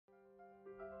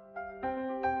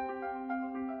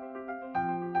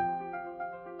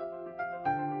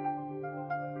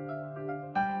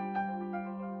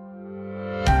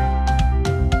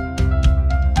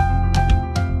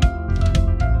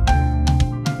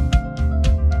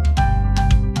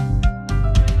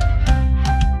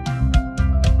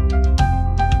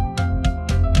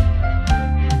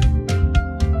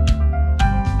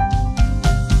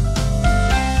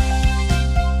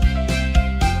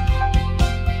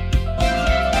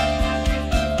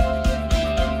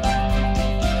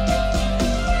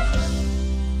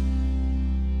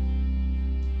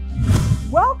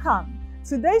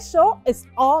Today's show is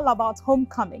all about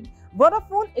homecoming.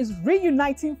 Vodafone is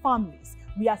reuniting families.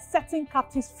 We are setting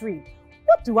captives free.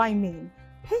 What do I mean?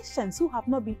 Patients who have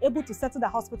not been able to settle their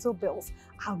hospital bills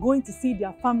are going to see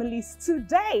their families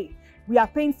today. We are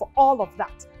paying for all of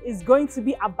that. It's going to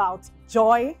be about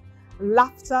joy,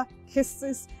 laughter,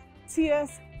 kisses,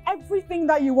 tears, everything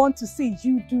that you want to see.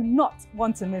 You do not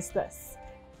want to miss this.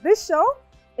 This show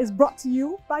is brought to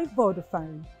you by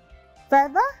Vodafone.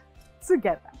 Further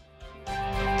together.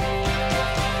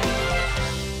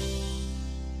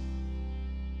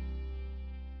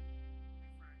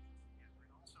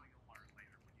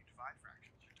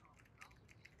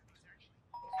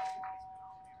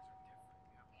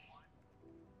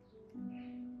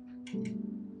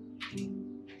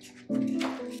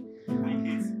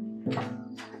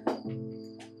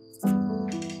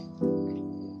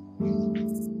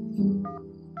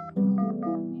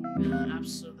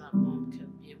 So that mom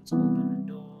can be able to open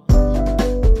the door.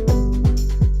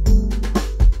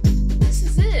 This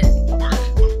is it.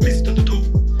 Please open the door.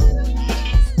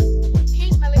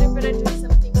 Here's my little brother doing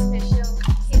something special.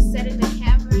 He's setting the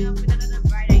camera up with another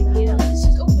bright idea. Let's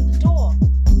just open the door.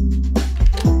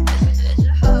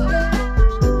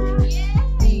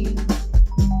 Yay!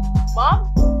 Mom,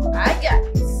 I got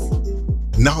this.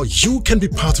 Now you can be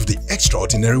part of the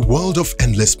extraordinary world of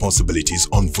endless possibilities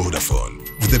on Vodafone.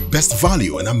 With the best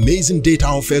value and amazing data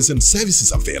offers and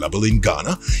services available in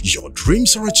Ghana, your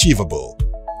dreams are achievable.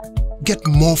 Get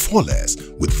more for less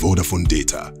with Vodafone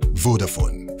Data.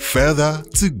 Vodafone. Further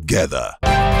together.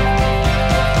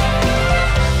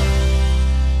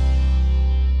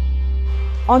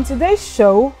 On today's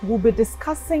show, we'll be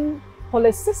discussing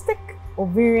polycystic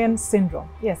ovarian syndrome.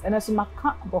 Yes, and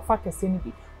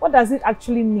what does it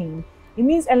actually mean? It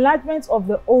means enlargement of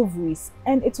the ovaries,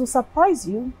 and it will surprise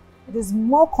you. It is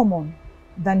more common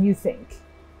than you think.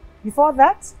 Before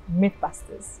that,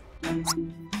 Mythbusters.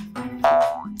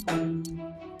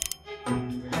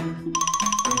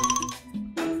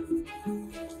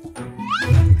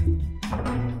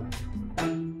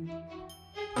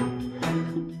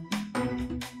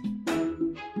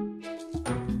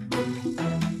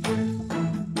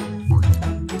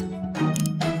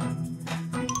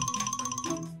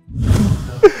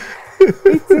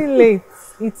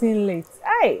 Eating late.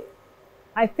 Hey,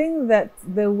 I think that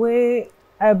the way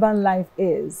urban life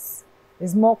is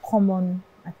more common,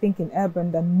 I think, in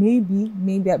urban than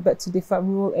maybe I bet to different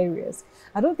rural areas.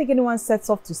 I don't think anyone sets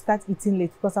off to start eating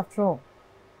late because after all,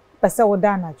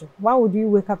 why would you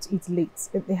wake up to eat late?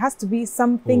 It has to be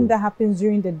something that happens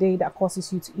during the day that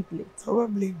causes you to eat late.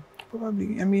 Probably.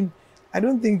 I mean, I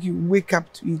don't think you wake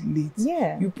up to eat late.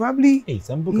 Yeah. You probably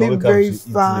live very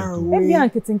far away. Some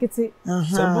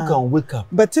people can wake up.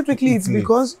 But typically it's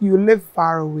because you live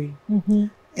far away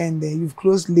and you've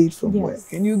closed late from work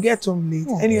and you get home late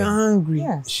and you're hungry.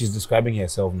 Yes. She's describing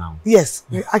herself now. Yes,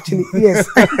 actually, yes.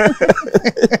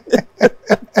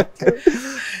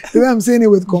 I'm saying it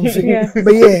with confidence.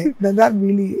 But yeah, that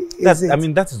really is it. I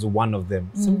mean, that is one of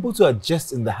them. Some people who are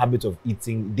just in the habit of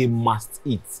eating, they must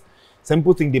eat. Some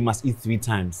people think they must eat 3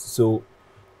 times. So,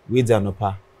 wait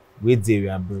Danopa, wait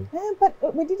Zeria, bro.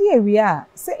 But we did hear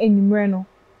say enumerano.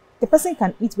 The person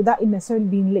can eat without it necessarily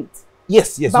being late.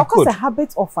 Yes, but of course, a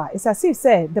habit of it's as if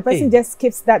the person just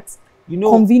skips that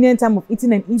convenient time of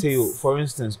eating and eats. You, for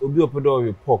instance, obi opedo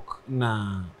with pork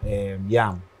na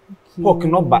yam. Okay. Pork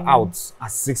not be out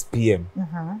at 6 p.m.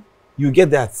 You get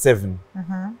there at 7.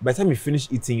 By the time you finish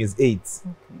eating, it's 8.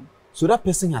 Okay. So that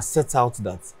person has set out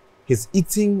that his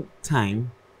eating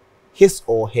time, his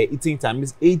or her eating time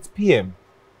is 8 p.m.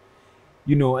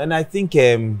 You know, and I think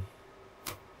to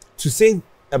say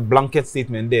a blanket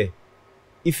statement there,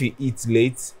 if you eat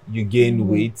late, you gain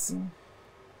weight.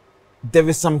 There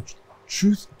is some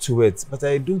truth to it, but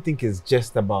I don't think it's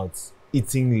just about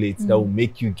eating late that will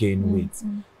make you gain weight.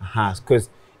 Because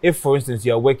if, for instance,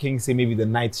 you are working, say maybe the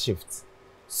night shift,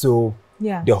 so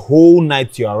the whole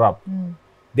night you are up,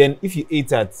 then if you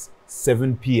ate at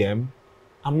 7 p.m.,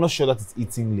 I'm not sure that it's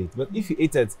eating late. But if you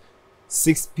ate at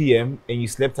 6 p.m. and you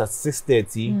slept at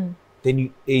 6:30, then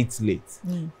you ate late.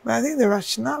 But I think the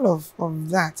rationale of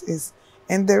that is,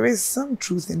 and there is some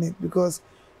truth in it, because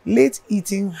late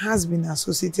eating has been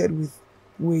associated with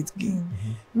weight gain.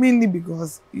 Mainly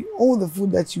because all the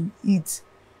food that you eat,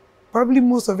 probably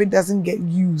most of it doesn't get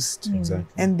used. Exactly.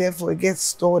 And therefore it gets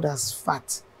stored as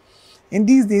fat. And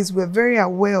these days we're very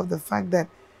aware of the fact that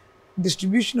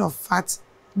distribution of fat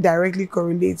directly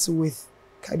correlates with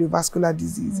cardiovascular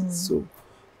diseases. So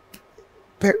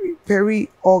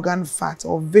peri-organ fat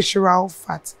or visceral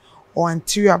fat or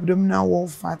anterior abdominal wall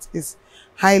fat is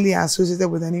highly associated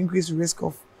with an increased risk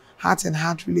of heart and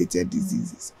heart-related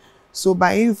diseases. So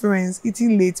by inference,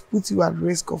 eating late puts you at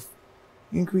risk of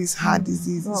increased heart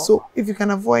disease. Well, so if you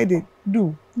can avoid it,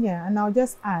 do. Yeah, and I'll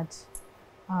just add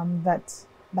that,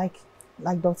 like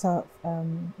Dr.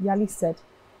 Yali said,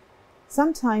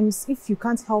 sometimes if you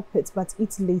can't help it but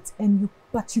eat late,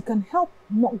 but you can help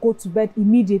not go to bed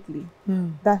immediately,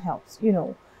 that helps. You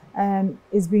know,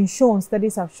 it's been shown,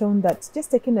 studies have shown that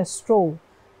just taking a stroll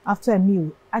after a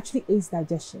meal actually aids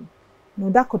digestion. You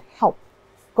know, that could help,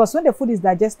 because when the food is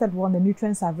digested well and the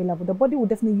nutrients are available, the body will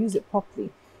definitely use it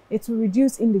properly. It will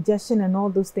reduce indigestion and all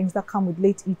those things that come with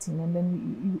late eating, and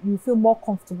then you feel more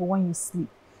comfortable when you sleep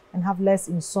and have less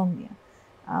insomnia.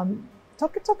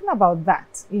 Talking about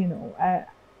that, you know,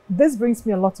 this brings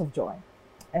me a lot of joy,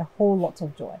 a whole lot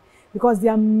of joy, because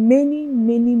there are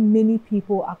many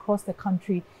people across the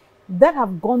country that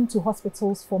have gone to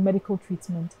hospitals for medical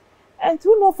treatment, and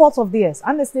through no fault of theirs.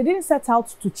 Honestly, they didn't set out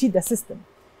to cheat the system,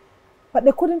 but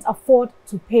they couldn't afford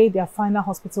to pay their final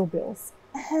hospital bills,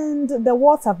 and the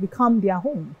wards have become their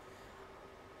home.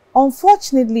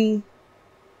 Unfortunately,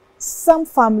 some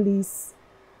families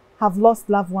have lost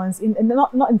loved ones,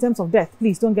 not in terms of death,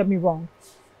 please don't get me wrong.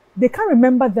 They can't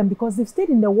remember them because they've stayed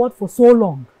in the ward for so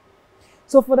long.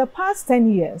 So for the past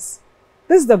 10 years,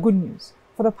 this is the good news.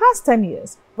 For the past 10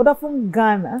 years, Vodafone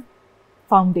Ghana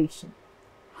Foundation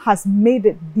has made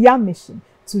it their mission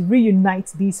to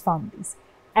reunite these families.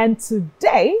 And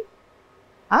today,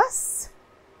 us,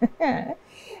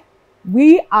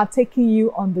 we are taking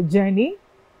you on the journey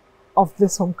of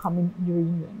this homecoming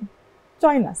reunion.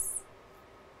 Join us.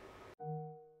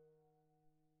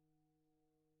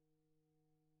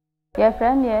 Your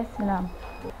friend, yes, now.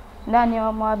 Nanny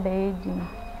or more baby.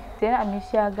 Then I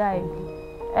miss your guide.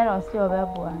 And I'll see your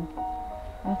one.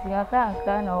 And see a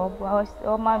clan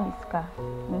or my miska.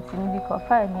 And see me because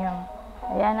 5 years.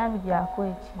 I am with your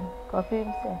coach. Coffee,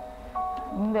 sir.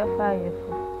 Remember fire.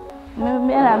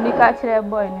 Me and I make actually a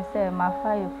boy and say, my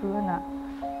fire flew now.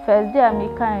 First day I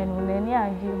make kind when any I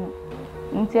do.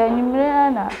 Until you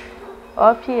may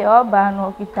up here or ban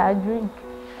or get a drink.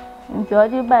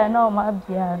 Until you buy no my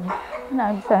beer. And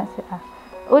I'm saying,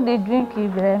 oh, they drink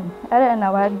even. I don't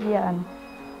know what beer.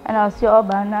 And I'll see all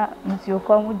banner until you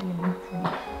come with you.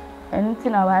 And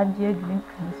until I dear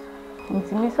drinkers.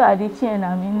 Until me so I did chain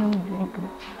and mean drinking.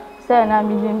 Say, and I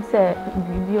mean him say,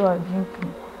 video or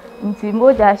drinking. Until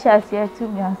Moja shall say to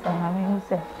me and I mean,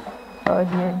 say, or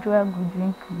the drug good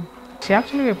drinking. She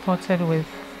actually reported with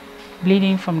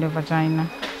bleeding from the vagina,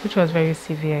 which was very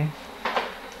severe.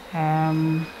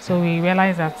 So we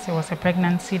realized that it was a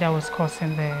pregnancy that was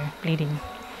causing the bleeding.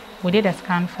 We did a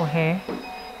scan for her,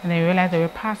 and then we realized there were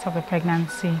parts of the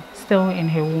pregnancy still in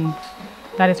her womb.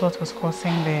 That is what was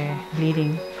causing the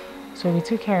bleeding. So we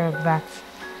took care of that.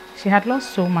 She had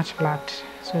lost so much blood,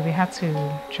 so we had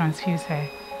to transfuse her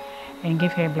and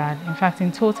give her blood. In fact,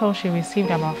 in total, she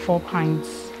received about 4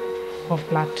 pints of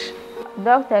blood.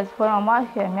 Doctors for a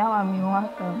month here, me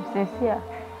want to say,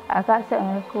 I can't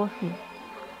send coffee.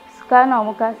 Scan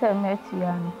or Mukasa met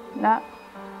you, not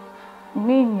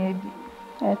me, maybe.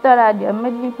 I thought I'd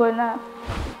made me for now.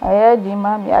 I heard the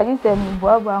mammy, I didn't tell me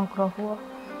Bob and Crawford.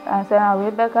 And so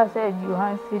Rebecca said, you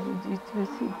want to see the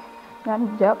G2C.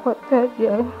 I'm Jack, what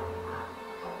you?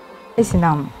 It's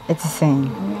it's the same.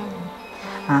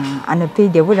 And a pay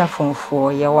the Vodafone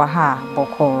for your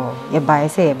boko, your buy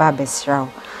say a barber's row.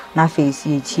 Na face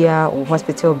ye cheer or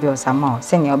hospital bills amount,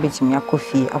 send your bitch me a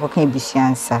coffee, I can't be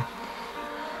answer.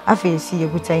 I feel see a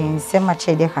good time, send my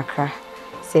cheddar cracker,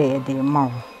 say a day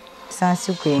more. San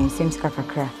Sucre seems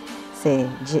cracker, say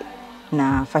J.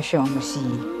 Na fashion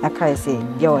machine, I cry say,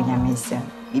 yo, Yamisa,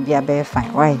 it be a bear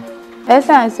fine, why? As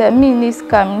I said, me this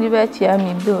come, liberty, I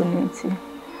me donate.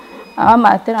 I'm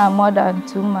at more than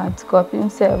 2 months, copy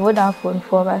himself, Vodafone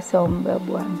for us on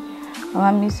one.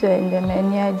 I'm Miss and the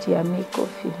many idea make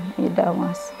coffee, either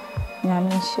once.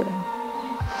 Yamisha.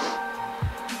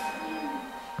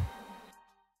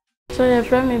 So, your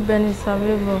friend me Benny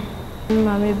Savivo,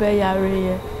 Mammy Bay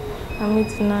Area. I'm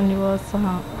meeting on the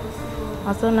water.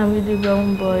 I saw a middle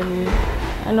brown boy,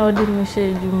 and I didn't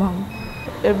shade you, mum.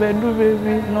 A bedroom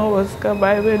baby, no was car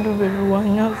by bedroom baby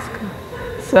 1 year.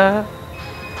 Sir,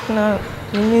 no,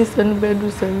 you need send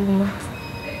bedroom 7 months.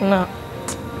 No.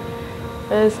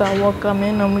 Yes, I walk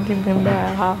in and we give him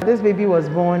back. This baby was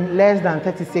born less than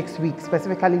 36 weeks,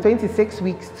 specifically 26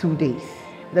 weeks, 2 days.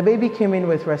 The baby came in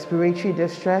with respiratory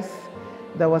distress.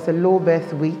 There was a low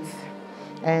birth weight,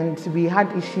 and we had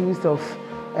issues of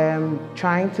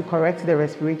trying to correct the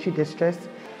respiratory distress,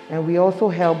 and we also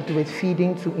helped with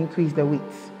feeding to increase the weight.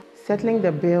 Settling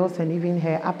the bills and even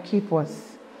her upkeep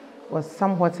was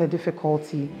somewhat a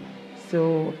difficulty.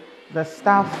 So the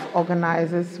staff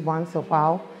organizes once a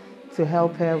while to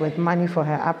help her with money for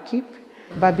her upkeep.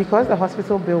 But because the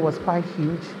hospital bill was quite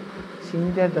huge, she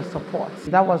needed the support.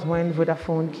 That was when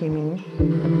Vodafone came in.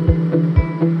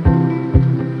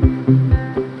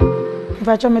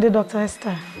 I met Dr.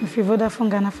 Esther from Vodafone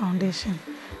Ghana Foundation.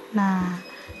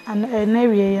 An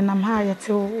area and I'm here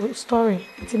to story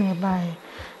it's nearby.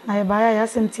 Na I buy a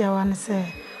sentia one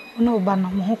say, no banner,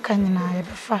 who can you now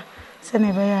ever send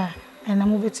a bear and I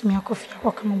move it to me a coffee,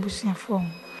 walk on bushing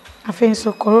phone. I think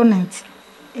so coronant.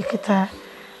 Ikita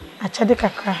a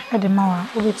chadikaka at the mower,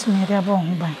 over to me a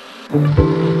bone by.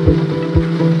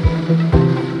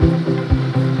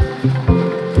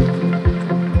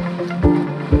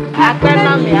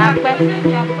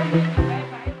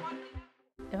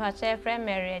 If I say friend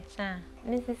married,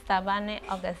 Mrs. Tabane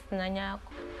Augustina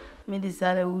Nyako.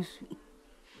 Medicare Usu.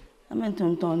 I meant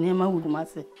to near my wood,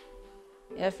 master.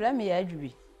 A friend me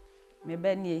adri. Me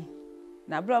Benny.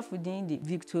 Na brought for the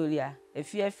Victoria, a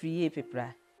fear free year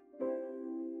paper.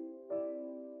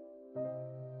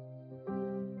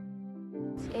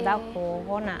 That for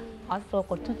Hona, also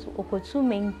Okotu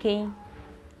main cane.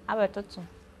 Abertoto,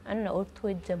 and no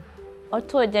told them. Or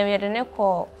told them you had a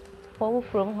call for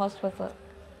from hospital.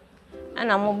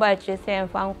 And a mobile trace and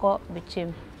fan call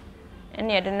between. And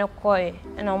you had no coy,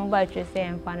 and a mobile trace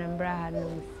and fan and bra had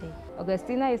no say.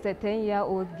 Augustina is a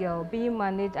 10-year-old girl being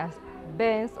managed as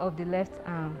burns of the left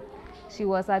arm. She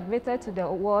was admitted to the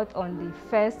ward on the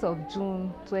 1st of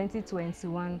June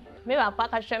 2021. Maybe a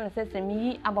pack of shrimp says to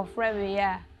me about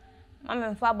Friday. Mamma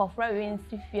and Father Friday in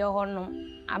Sifia Honor,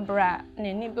 Abra,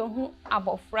 Nenibu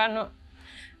about Frano.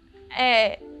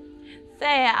 Say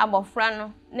about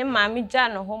Frano, ne mammy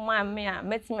Jano, whom my mare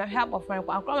met me a help of friend.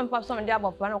 I'll come and pop some job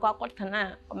of Frano, what can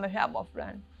I, or my help of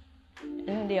friend.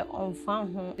 And they on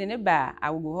found home. The neighbor, I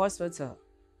will go hospital.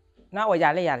 Now,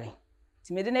 yale.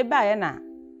 To me, the neighbor, na,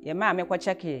 your mammy, what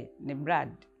check ne brad.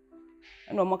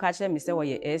 And no more catch them, Mr. Or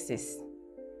your SS.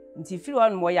 Nti firi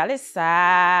on mo yale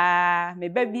sa me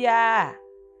babia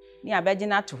ni abeje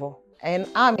na to. And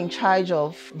I'm in charge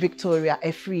of Victoria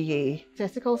every year,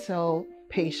 testicle cell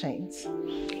patient.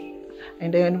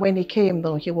 And then when he came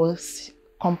though, he was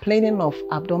complaining of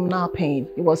abdominal pain.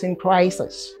 He was in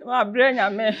crisis. My brain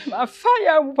me my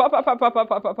fire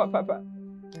papa.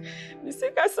 Me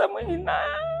say ka samuna.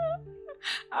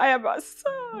 I have a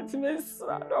son to me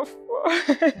son of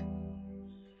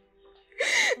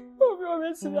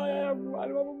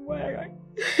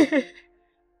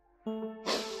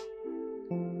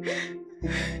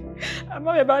I'm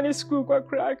not a bunny school for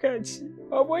crackers.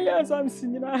 Oh, boy, yes, I'm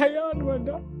singing. I am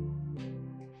wonder.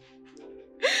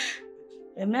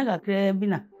 A mega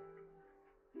crabina.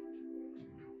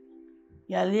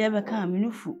 Yali ever come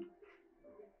in food.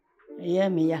 A year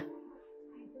me ya.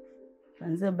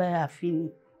 Fancy by a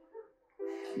feeling.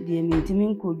 The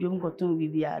meeting could jump cotton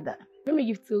with the other. Let me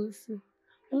give to you.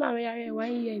 I'm married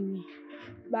 1 year.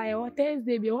 By what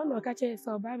Thursday, be one or catch a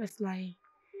so by slide.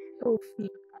 Oh,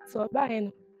 so by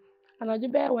and I'll do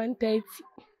bear 1:30.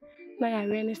 Now I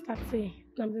really start saying,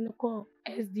 I'm going to call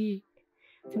SD.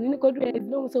 To me, go to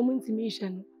no some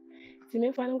intimation. To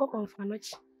me, find go confirm.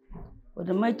 But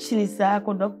the much is a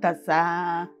doctor,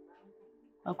 sir.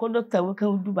 A doctor will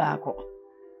come do back.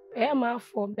 Emma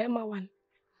for Bema 1.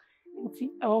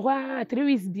 Oh, 3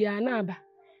 weeks be an abba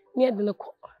near the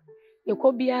court. You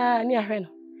could be near her.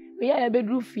 We are a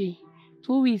bedroom fee.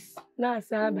 2 weeks, now,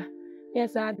 Saba.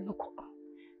 Yes, I don't know.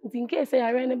 In case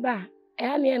I ran a bar, I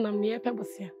am near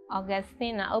Pebbles.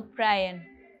 Augustina O'Brien.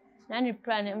 Nanny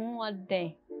Pran more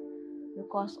day.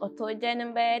 Because Otto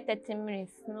Jen by 30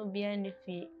 minutes, no behind the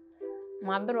fee.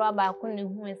 My brother couldn't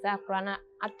who is a crana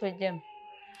at the gem.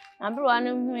 My brother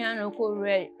who I could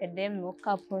read a damn look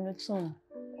up on the tomb.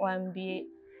 1 be.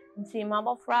 See, my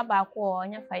brother back war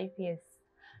on your 5 years.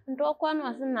 And talk one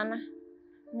was a nana.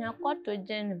 Nya caught to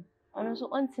Jen, also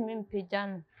on Timmy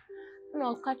Pijan.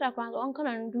 No catapult on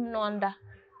can do no under.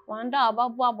 Wonder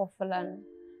about Bob of Falan.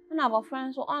 And our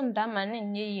friends were on that man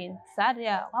in ye,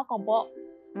 Sadia, Wacabo,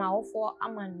 my for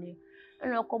Amande,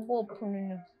 and a cobo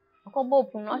punino. A cobo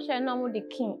punosha no the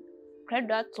king,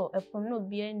 Credato, a puno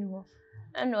be anymore.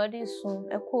 And all this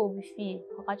soon a cold be fee,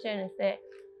 or catching say,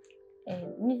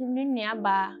 Mrs.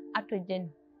 Nearby at the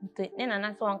Jen. Then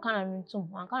I saw one cannon to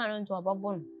one cannon to a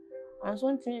babon. On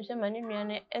soon to say many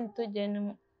men enter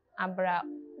Jenum Abra,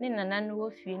 then an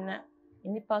annual fee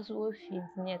in the possible fees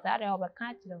near that of a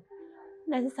cattle.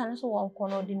 That's a so one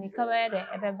corner de Micavere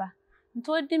ever. And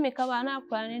told the Micavana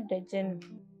planning the Jen.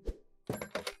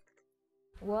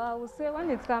 Well, I would say when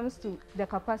it comes to the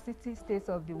capacity states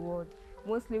of the ward,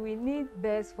 mostly we need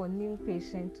beds for new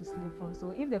patients to sleep on.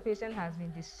 So if the patient has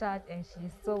been discharged and she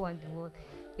is still on the ward,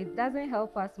 it doesn't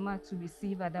help us much to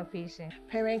receive other patients.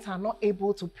 Parents are not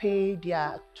able to pay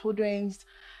their children's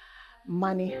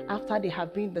money after they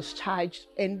have been discharged,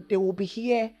 and they will be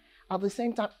here at the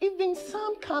same time. Even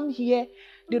some come here,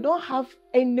 they don't have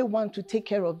anyone to take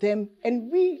care of them,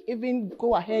 and we even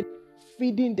go ahead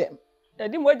feeding them.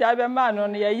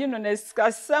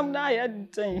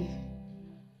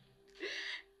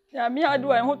 Ya mi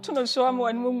adu en hoto no so am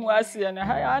wan mu ase na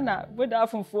ha na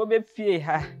Vodafone be pie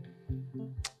ha.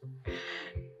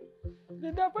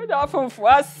 Da Vodafone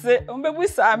ase on be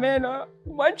busa me no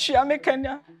mo twia me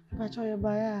kanya. Ba cho ye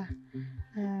ba ya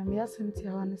ya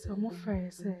sentia wan se mo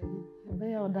frɛ se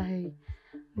be ya oda he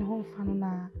ne ho mfa no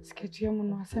na sketua mu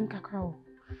no asɛm kakra wo.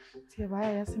 Tie ba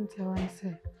ya sentia wan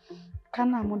se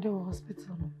kana mo de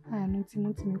hospital no aya no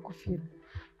ntimi ko fie no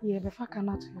ye be fa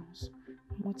kana to yo so.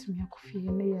 Motimi akofie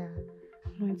ne ya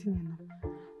no ntimi no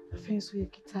afenso ye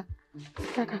kita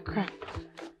kakakra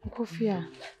akofia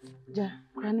ja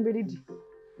kran be didi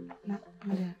na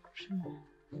mede hwemo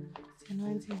se no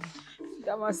ntimi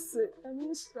damase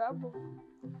ami strabo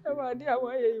e dia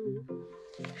wa ye yo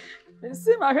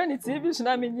nsi ma hwe ni TV so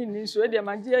na me nyi so de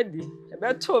magye adi e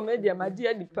be to me de magye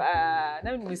adi pa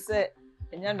na me se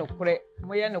enya no kore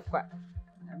mo ye no kwa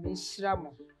na me hyira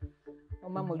mo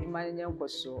mama mo dwuma nya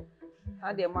nkoso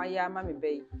ade ma ya ma me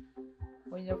bai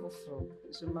onye foforo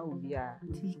so ma obi a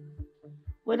ti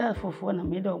weda foforo na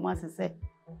me do ma se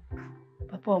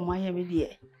papa o ma ye me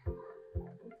die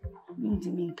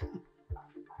minka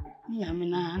ni ya me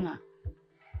na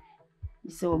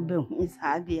ise obe hu isa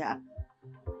ade a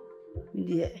me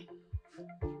die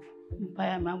mpa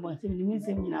ya ma bo se mi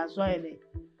se mi na so ele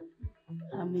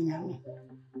amenya me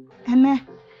ene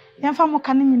ya fa mo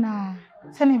kan nyina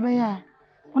se ne be ya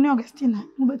Oni Augustina,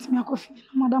 mubetimi akofi na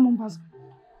madam Mbazo.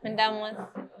 Madam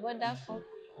Vodafone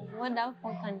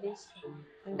Foundation.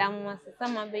 Madam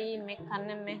sama be me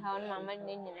kan me ha on mama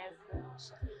ni nyina afi.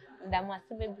 Madam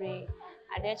bebre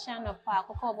ade chan no pa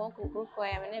akoko bon kokoko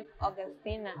ya me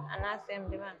Augustina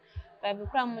anasem de ma. Ba bi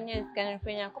kra mo nya scan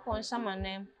fenya akoko shama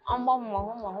nam. Ombo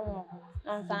mo.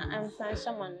 Nsa amsan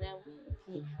shama nam.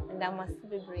 Madam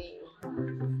bebre.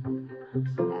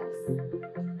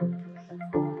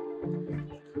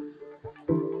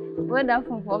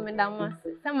 Vodafone for me down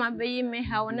some be me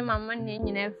how on mama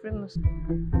in every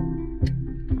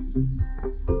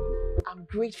I'm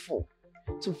grateful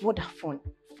to Vodafone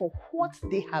for what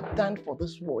they have done for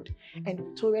this world and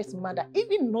Victoria's mother.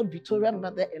 Even not Victoria's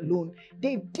mother alone,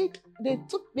 they paid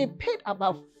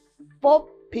about 4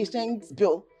 patients'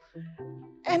 bill.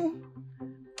 And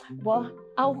well,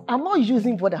 I'm not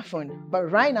using Vodafone,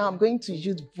 but right now I'm going to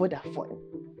use Vodafone.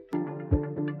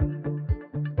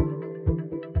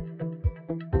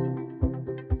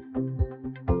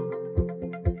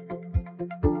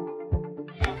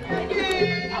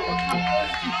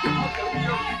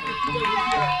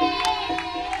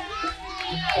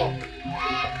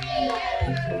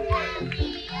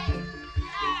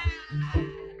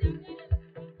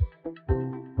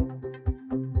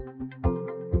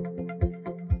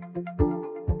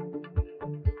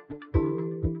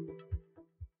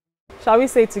 Shall we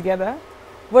say it together?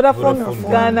 Vodafone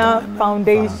Ghana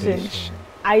Foundation.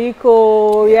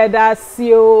 Aiko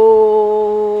Yedasio.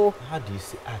 How do you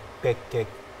say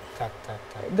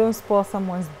Don't spoil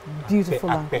someone's beautiful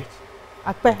language.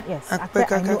 Akpe, yes.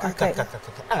 Akpe, I know Akpe.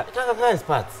 Akpe is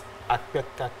part. Akpe,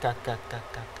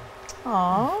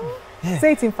 Aww.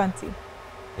 Say it in Fanti.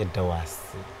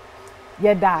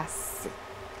 Yedasi.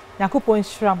 Yakupon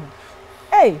Shram.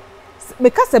 Hey,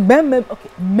 because a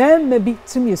man maybe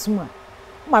to me suma.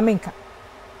 Mamenka.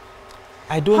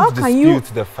 I don't dispute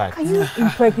the fact. Can you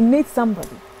impregnate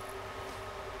somebody?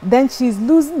 Then she's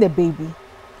losing the baby.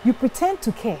 You pretend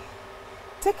to care.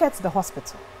 Take her to the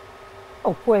hospital.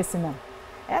 Oh, poor Sinam.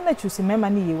 I let you see my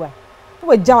money you were.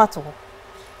 You Jawato.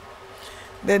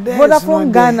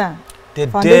 Vodafone Ghana. The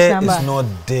dare is not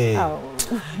there. Oh.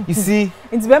 You see,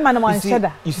 it's very man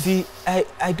you see,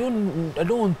 I don't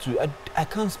want to. I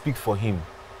can't speak for him.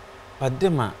 But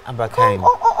Dema Abakain,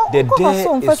 the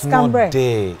dare is not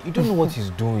there. You don't know what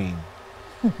he's doing.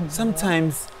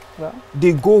 Sometimes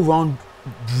they go around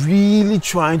really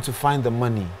trying to find the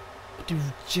money, but they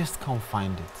just can't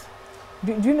find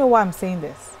it. Do you know why I'm saying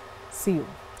this? See you.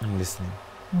 I'm listening.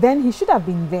 Then he should have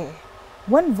been there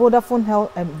when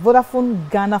Vodafone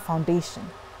Ghana Foundation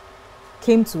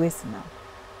came to us now.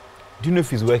 Do you know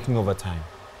if he's working overtime?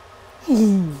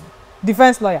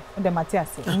 Defense lawyer, the Matthias.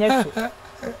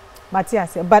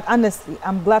 Matthias, but honestly,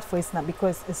 I'm glad for Isna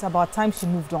because it's about time she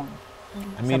moved on.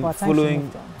 I mean,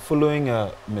 following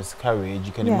a miscarriage,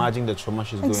 you can imagine the trauma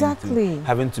she's going through,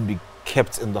 having to be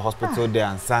kept in the hospital there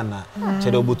and sana. I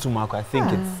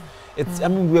think it's I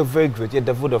mean we are very great. Yeah,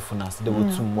 the Vodafone us.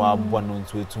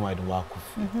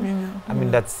 I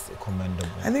mean that's commendable.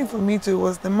 I think for me too, it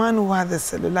was the man who had the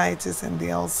cellulitis and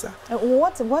the ulcer.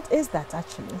 What is that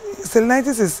actually?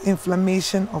 Cellulitis is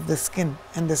inflammation of the skin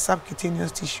and the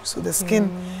subcutaneous tissue. So the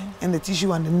skin and the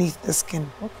tissue underneath the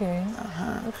skin. Okay.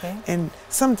 Okay. And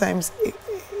sometimes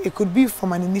it could be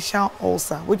from an initial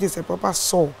ulcer, which is a proper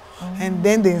sore, and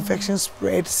then the infection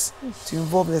spreads to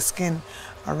involve the skin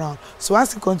around. So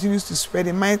as it continues to spread,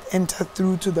 it might enter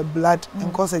through to the blood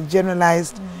and cause a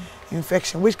generalized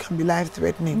infection, which can be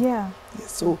life-threatening. Yeah.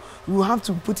 So we will have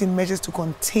to put in measures to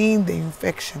contain the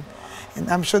infection. And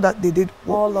I'm sure that they did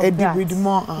all of that.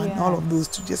 And all of those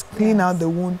to just clean out the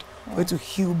wound for it to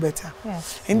heal better.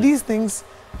 Yes. And these things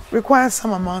require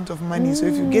some amount of money. So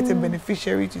if you get a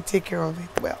beneficiary to take care of it,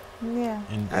 well,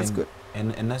 that's good.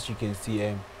 And as you can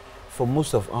see, for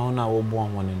most of our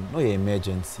born one, no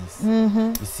emergencies.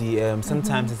 You see,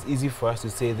 sometimes it's easy for us to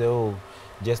say that, oh,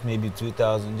 just maybe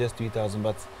 2,000, just 3,000,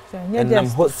 but and I'm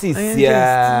hot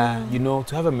you know,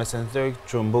 to have a mesenteric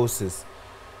thrombosis.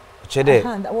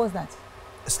 What was that?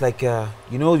 It's like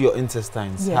you know your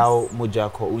intestines, how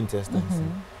moja call intestines.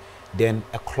 Then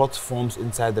a clot forms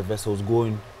inside the vessels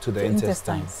going to the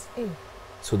intestines.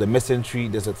 So the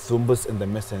mesentery, there's a thrombus in the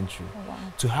mesentery.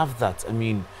 To have that, I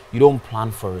mean, you don't plan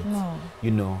for it,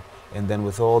 you know, and then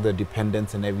with all the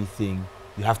dependents and everything,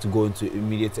 you have to go into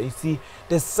immediate. You see,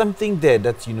 there's something there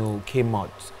that, you know, came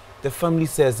out. The family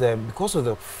says because of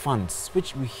the funds,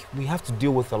 which we have to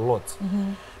deal with a lot,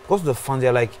 because of the funds,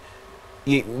 they're like,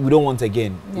 we don't want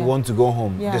again, we want to go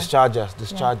home, discharge us.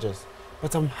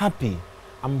 But I'm happy.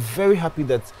 I'm very happy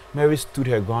that Mary stood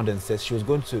her ground and said she was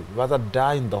going to rather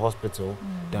die in the hospital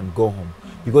than go home.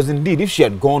 Because indeed, if she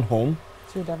had gone home,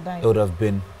 she would have died. It would have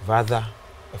been rather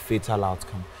a fatal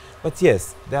outcome. But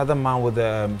yes, the other man with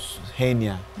the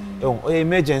hernia,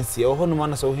 emergency, or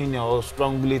hernia or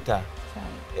strangulator,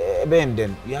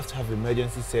 then you have to have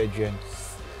emergency surgery. And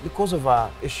because of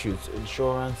our issues,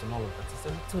 insurance and all of that, it's a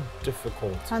little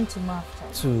difficult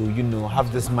to, you know,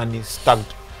 have this money stuck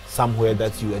somewhere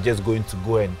that you are just going to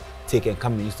go and take and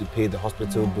come and use to pay the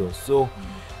hospital bills. So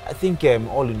I think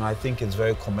all in all, I think it's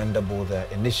very commendable, the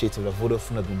initiative that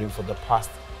Vodafone has been doing for the past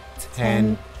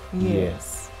 10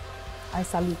 years. I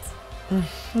salute.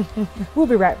 We'll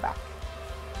be right back.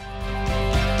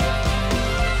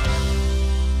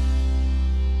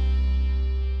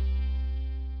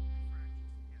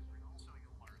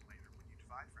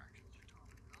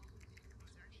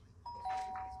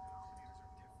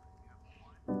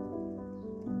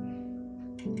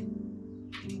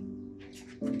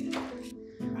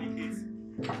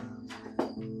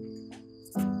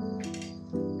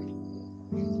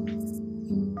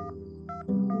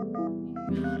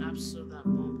 So that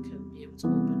mom can be able to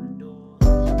open the door.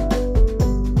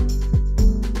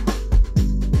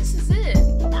 This is it.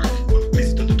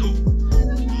 Please don't do.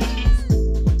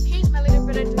 Here's my little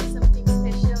brother doing something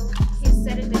special. He's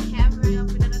setting the camera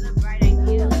up with another bright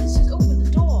idea. Let's just open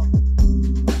the door.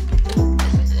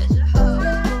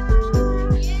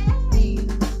 Yay!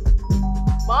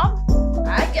 Mom, I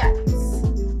got this.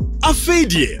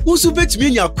 Afedie, whoso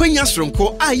betumi nya kwanya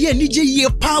sronko a ye nije ye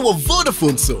power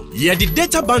Vodafone so. Ye the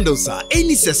data bundles are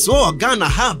any seso Ghana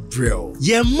ha brel.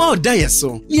 Ye more da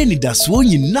so, ye ni daso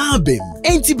nyina bem.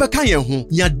 Enti beka ye ho,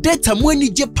 nya data mo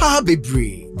nije power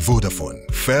bebre.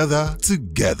 Vodafone, further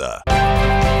together.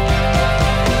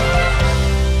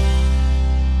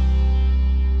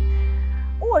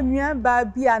 Nwa ba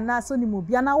bia na so ni mo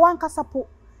bia na wan kasapo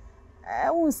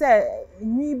won se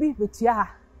nwi bi betua ha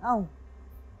aw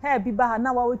he bi ba ha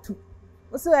na wa wetu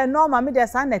o se normal me de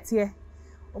sa nete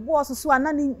obo osusu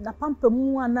ana ni na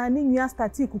pampamu ana ni nwa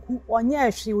start kuku onye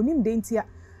ehwe onim de ntia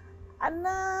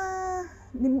ana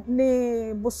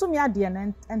ne bosumi ade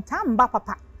na entamba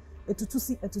papa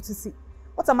etutusi.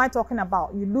 What am I talking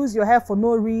about? You lose your hair for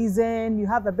no reason, you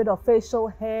have a bit of facial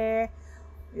hair,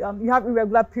 you have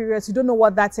irregular periods, you don't know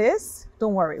what that is?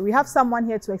 Don't worry. We have someone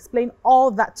here to explain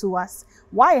all that to us.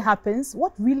 Why it happens,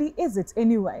 what really is it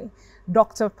anyway?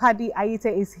 Dr. Padi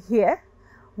Aryetey is here.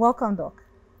 Welcome, Doc.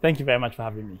 Thank you very much for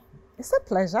having me. It's a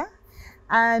pleasure.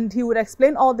 And he would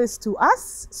explain all this to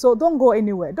us, so don't go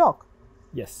anywhere. Doc.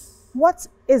 Yes. What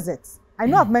is it? I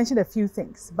know I've mentioned a few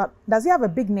things, but does it have a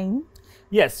big name?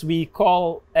 Yes, we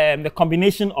call the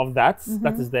combination of that,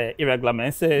 that is the irregular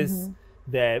menses,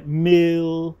 the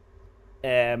male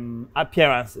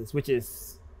appearances, which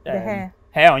is the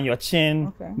hair on your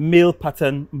chin, male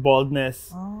pattern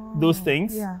baldness, those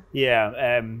things.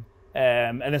 And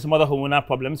then some other hormonal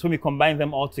problems. When we combine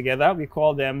them all together, we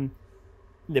call them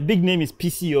The big name is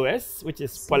PCOS, which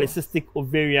is polycystic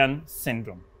ovarian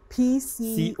syndrome.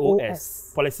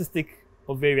 PCOS. Polycystic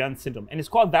ovarian syndrome. And it's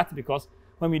called that because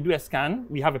when we do a scan,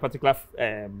 we have a particular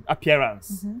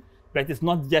appearance. But it's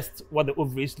not just what the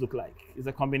ovaries look like. It's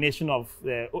a combination of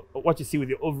what you see with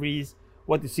your ovaries,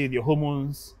 what you see with your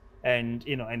hormones, and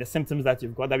and the symptoms that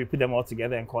you've got, that we put them all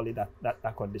together and call it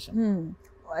that condition.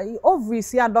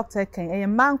 Ovaries, yeah, doctor can a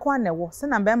man kwan na wo se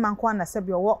na be man kwan na se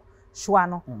bi wo hwa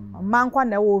no man kwan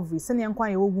na wo ovaries se ne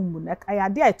kwan ye wo wumbu na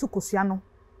ayade a tukosua no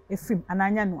efim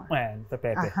ananya no a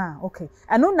okay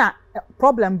eno na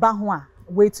problem ba ho a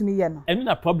wait me ye no eno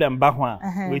na problem ba ho a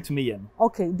wait me ye no.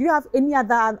 Okay, do you have any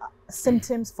other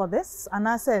symptoms for this? And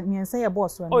I said me say your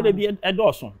boss one. Oh, they be a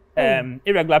dawson.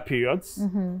 Irregular periods.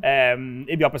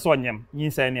 Ebi opeso nyem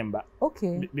nyinsa nemba.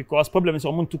 Okay. Because problem is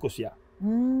omuntu kosia.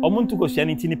 Omuntu kosia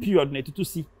nti ne period na tutu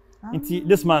si. Nti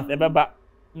this month ebeba,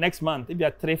 next month ebi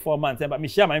 3-4 months eba me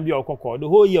share my bi okoko. The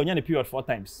whole year onya the period 4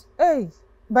 times. Hey,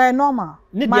 by normal.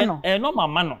 Mano. Normal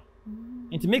mano.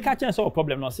 Nti make a chance of a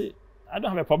problem no say I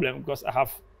don't have a problem because I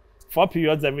have 4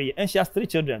 periods every year, and she has 3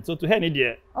 children. So to her,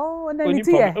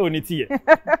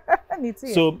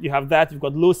 so you have that. You've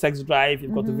got low sex drive.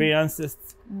 You've got ovarian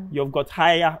cysts. You've got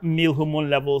higher male hormone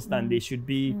levels than they should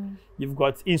be. You've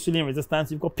got insulin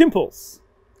resistance. You've got pimples.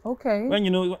 Okay.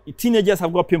 When teenagers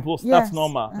have got pimples, that's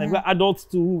normal. Like adults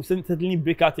too suddenly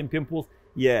break out in pimples.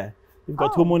 Yeah. You've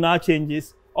got hormonal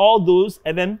changes. All those,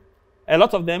 and then a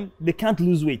lot of them they can't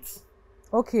lose weight.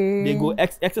 Okay. They go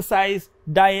exercise,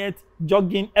 diet,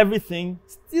 jogging, everything.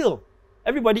 Still,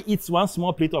 everybody eats one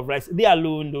small plate of rice. They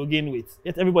alone, they'll gain weight.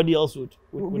 Yet everybody else would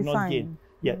not gain.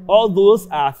 Yeah. All those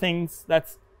are things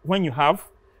that when you have,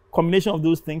 combination of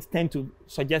those things tend to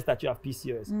suggest that you have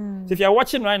PCOS. So if you're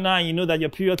watching right now and you know that your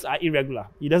periods are irregular,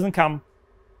 it doesn't come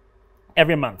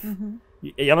every month.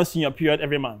 You're not seeing your period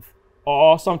every month.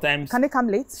 Or sometimes... Can they come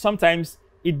late? Sometimes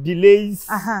it delays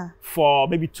for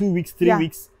maybe 2 weeks, 3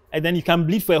 weeks. And then you can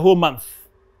bleed for a whole month.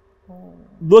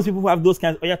 Those people who have those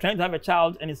kinds, or you're trying to have a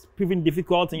child and it's proving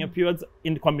difficult, and your periods,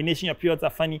 in the combination, your periods are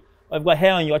funny, or you've got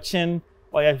hair on your chin,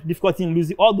 or you have difficulty in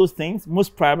losing all those things,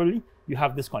 most probably you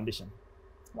have this condition.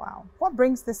 Wow. What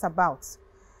brings this about?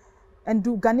 And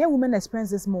do Ghanaian women experience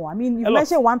this more? I mean, you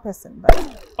mentioned one person,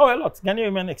 but... Oh, a lot. Ghanaian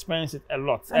women experience it a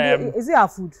lot. Is it our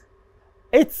food?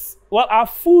 Well, our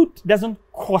food doesn't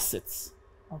cause it.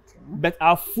 Okay. But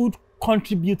our food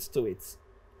contributes to it.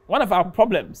 One of our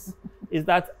problems is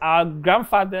that our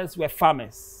grandfathers were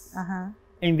farmers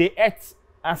and they ate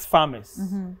as farmers.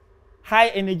 High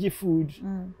energy food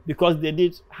because they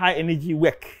did high energy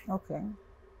work. Okay.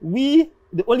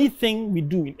 The only thing we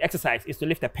do in exercise is to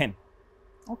lift a pen.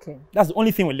 Okay. That's the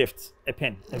only thing we lift, a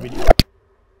pen every day.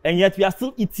 And yet we are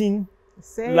still eating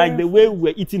like the way we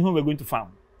were eating when we were going to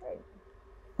farm.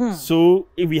 So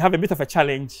if we have a bit of a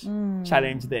challenge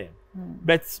there.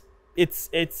 But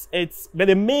but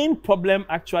the main problem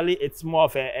actually it's more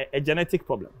of a genetic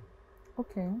problem.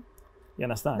 Okay. You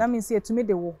understand? That means to me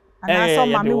they will. And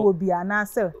some mommy will be an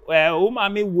answer. Well,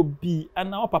 mommy will be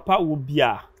and now papa will be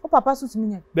a. Oh, papa suits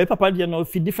me. But papa you know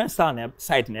if different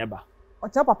side neighbor. Or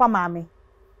tell papa mommy.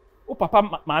 Oh,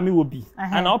 papa mommy will be.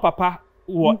 And now papa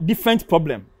will different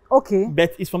problem. Okay.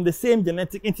 But it's from the same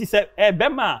genetic. It is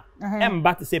bema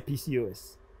but to say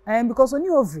PCOS. Because only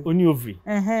ovary.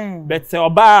 But say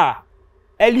oba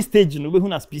early stage no be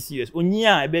who has PCOS.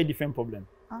 Onya a very different problem.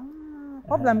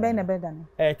 Problem be na better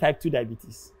than type 2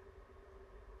 diabetes.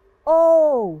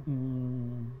 Oh.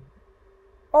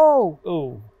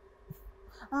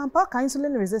 Pack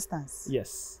insulin resistance.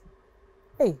 Yes.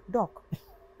 Hey, doc.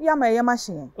 Yeah, my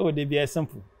machine. Oh, they be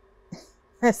simple.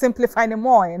 Simplify them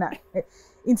more,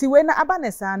 Inti when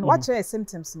abanesa and watch your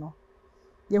symptoms no.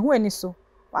 Ye who any so.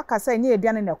 What can say near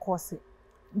aduane na cause.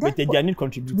 But the aduane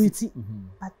contribute.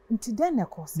 But inti then na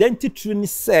cause. Then titrini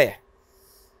say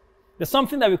there's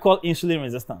something that we call insulin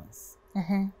resistance.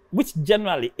 Which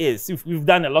generally is, if we've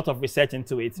done a lot of research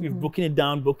into it, we've broken it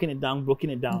down.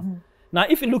 Now,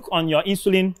 if you look on your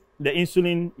insulin, the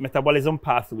insulin metabolism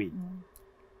pathway,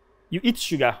 you eat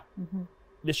sugar,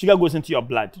 the sugar goes into your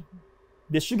blood.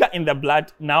 The sugar in the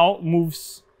blood now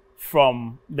moves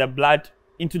from the blood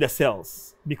into the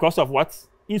cells because of what?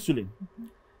 Insulin.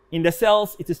 In the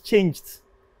cells, it is changed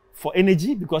for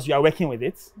energy because you are working with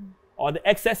it, or the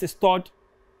excess is stored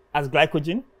as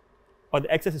glycogen, or the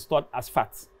excess is stored as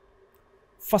fat.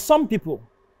 For some people,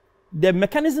 the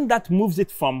mechanism that moves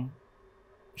it from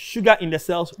sugar in the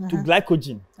cells to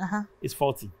glycogen is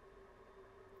faulty.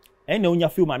 And when you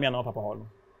feel my man papa holo.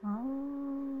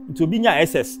 To be near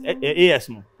AS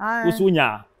no. Also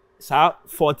nya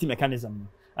faulty mechanism.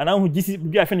 And now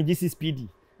GC be GC speedy.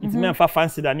 It's men for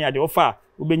fancy than near the offer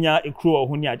ubenya okro or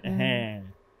hunyad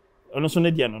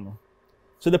no.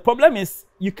 So the problem is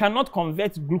you cannot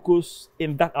convert glucose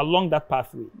along that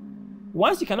pathway.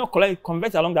 Once you cannot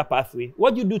convert along that pathway,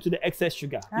 what do you do to the excess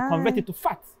sugar? You convert it to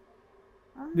fat.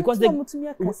 Because the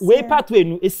way pathway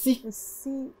no esi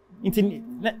into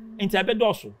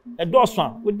a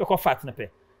dorsal would be called fat.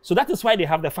 So that is why they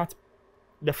have the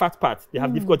fat part. They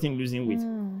have difficulty in losing weight.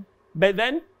 But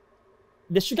then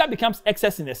the sugar becomes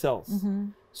excess in the cells.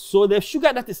 So the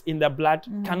sugar that is in the blood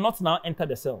cannot now enter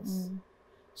the cells.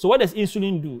 So what does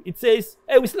insulin do? It says,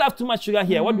 hey, we still have too much sugar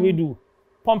here. What do we do?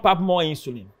 Pump up more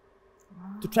insulin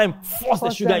to try and force the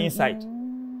sugar inside.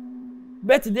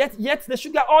 But yet the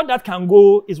sugar, all that can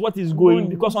go is what is going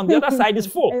because on the other side is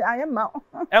full. I am now.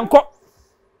 And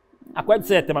I quite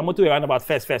said my motor around about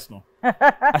first no.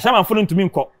 I shall man falling to me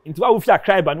into what we feel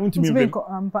cry but to me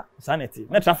sanity.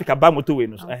 Not traffic about motorway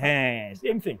no.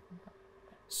 Same thing.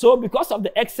 So because of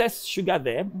the excess sugar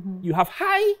there, you have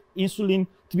high insulin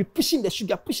to be pushing the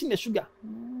sugar,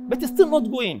 but it's still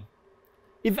not going.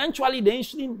 Eventually, the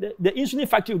insulin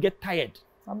factory will get tired.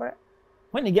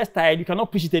 When it gets tired, you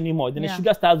cannot push it anymore. Then the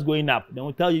sugar starts going up. Then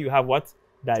we'll tell you have what?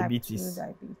 Diabetes.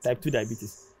 Type 2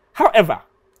 diabetes. However,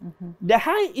 the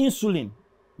high insulin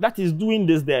that is doing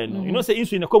this there, you know, say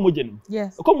insulin, a comogenum.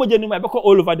 Yes. A comogenum, I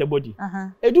all over the body.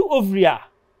 I do ovary. I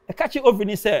catch it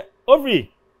ovary and say,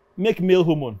 ovary, make male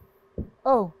hormone.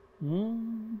 Oh.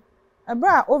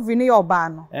 Abra ovary ni your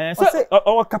ban. So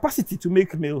our capacity to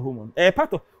make male hormone.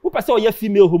 Part of who pass your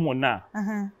female hormone now.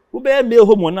 Who be male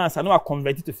hormone now, so now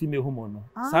convert it to female hormone.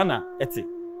 Sana eti.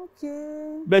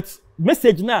 Okay. But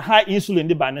message now high insulin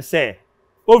the ban say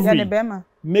ovary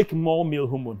make more male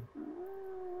hormone.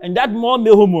 And that more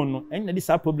male hormone and these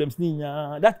are problems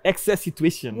that excess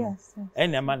situation. Yes.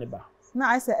 And a man ba. Now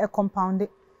I say a compound.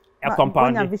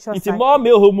 It's more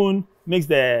male hormone makes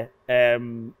the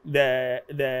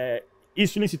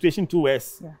insulin situation too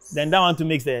worse. Yes. Then that one to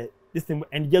makes this thing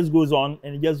and it just goes on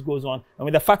and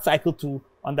with the fat cycle too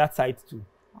on that side too.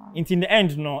 Wow. In the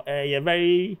end, a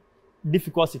very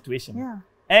difficult situation. Yeah.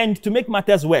 And to make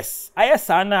matters worse, I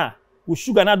sana with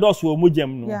sugar na dose wo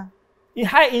mojem no. Yeah. In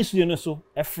high insulin so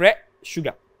a fret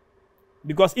sugar.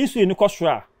 Because insulin no cost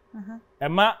sugar.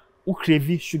 Ema u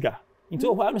crave sugar.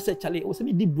 Into why no say chale o say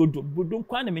be deep brodo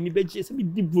kwa na many beje say be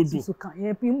deep brodo. So can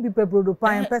you be brodo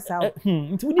pan pesa.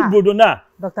 Into deep brodo na.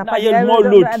 Dr. Padi more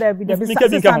load.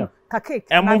 Cake.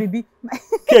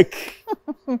 Cake.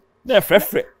 Na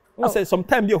fre. We say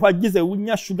sometimes you what gives a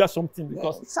winya sugar something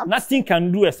because nothing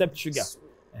can do except sugar.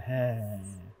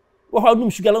 What how do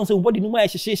sugar long say body no more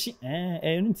shesheshi.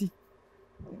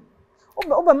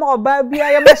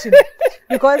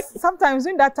 Because sometimes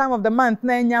in that time of the month,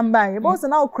 na nyamba, but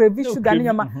now crave sugar in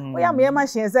your mouth. We are my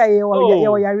machine say you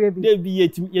are they be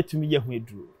yet to me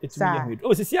yehwedu. It's me yehwedu.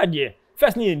 Oh, see there.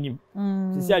 First ni enim.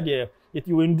 See there.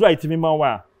 You will dry to me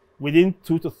more within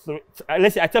 2 to 3.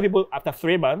 Let's say I tell people after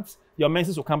 3 months, your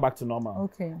menses will come back to normal.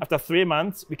 Okay. After 3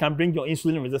 months, we can bring your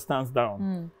insulin resistance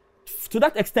down. To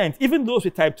that extent, even those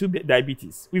with type 2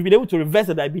 diabetes, we've been able to reverse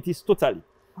the diabetes totally.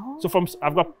 So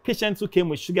I've got patients who came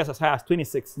with sugars as high as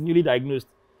 26, newly diagnosed.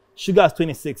 Sugar as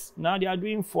 26. Now they are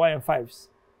doing 4 and 5s.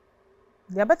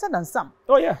 They are better than some.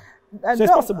 Oh yeah. So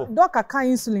it's possible. Doctor can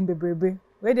insulin be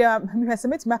where they are me has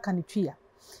met mekanitria.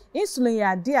 Insulin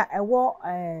ya dia ewo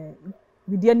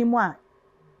with anymore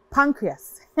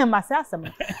pancreas.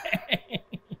 Masasam.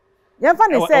 Ya fa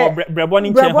ne say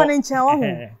brebonin nchen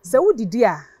ho. Se wudi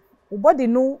dia, wo body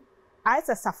no I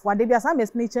say safwa dey be as am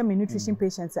nature nutrition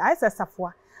patients. I say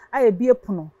safwa I be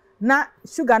epono na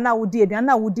sugar na wudi aduan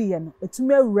na wudi ye no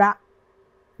etume awura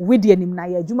widi anim na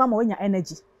ye adwuma ma wonya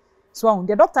energy. So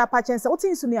the doctor patchen say what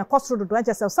insulin akosoro do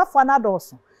anche say safwa na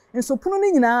dooso. Nso pono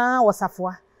ni nyina wo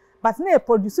safwa. But na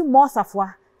produce more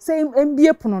safwa. Say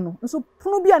mbie pono no. Nso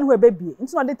pono bia no ho ebie.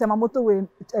 Nso na dey temamoto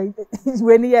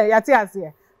we ni ye yate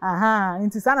ase. Aha,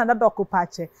 nti sana na doc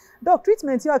patche. Doc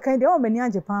treatment you kind dey o mani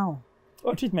anje pan.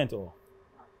 Oh, treatment or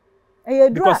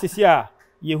because this year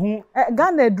you who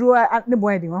Ghana drew ne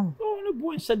boy di one. Oh, no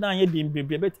boy shut down your dim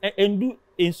but endu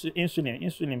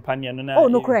insulin pania no na. Oh,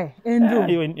 no cry.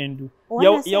 Endu.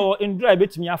 Your endu I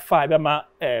bet me afa be ma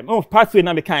pathway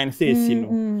na me kind say no.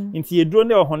 Nti ye draw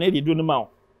na ho na ye draw no ma.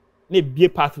 Na bie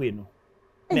pathway no.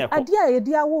 Na adia ye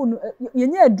dia wo no ye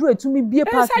nya aduru etumi bie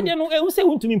pathway. Say no e say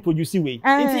want to produce way.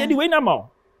 Nti ye di way na ma.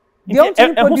 They want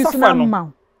to produce na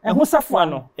ma. Eho safwa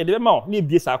no e de be ma na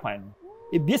ebie sa kwan no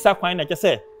ebie sa kwan na je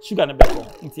say sugar na be ko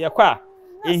nti e kwa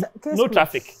no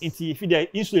traffic nti if the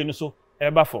insulin no so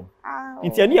e ba form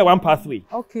nti e na one pathway.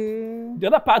 Okay. The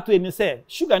other pathway ni say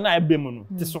sugar na e be mu no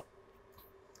ti so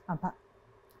apa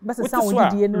best sound we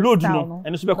di no load no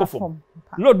and so be ko form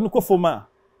load no ko form a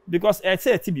Because I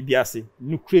say TBBC,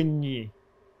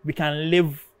 we can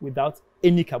live without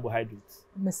any carbohydrates.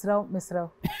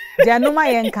 Misrao. Janoma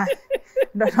yenka.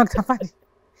 Dr. Padi.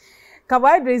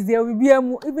 Carbohydrates there will be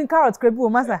even carrot crepe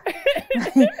masa.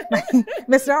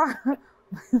 Misrao.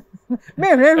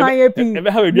 Me my happy.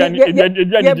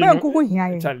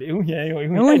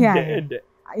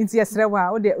 Inti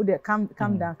yesrewa ode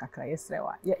calm down kakra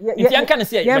yesrewa. Inti anka ne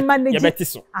say ye beti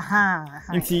so. Aha.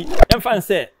 Inti emfa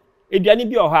say eduane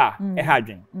bi o ha e ha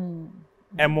adwen.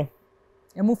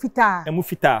 Emu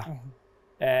fita.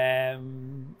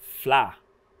 Flour.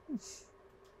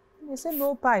 You say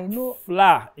no pie, no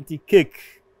flour, inti cake,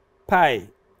 pie.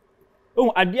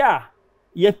 Oh, adia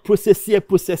ye process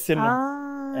no.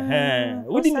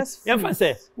 Wudi emfa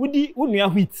say wudi unua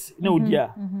wheat na wudi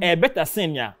a better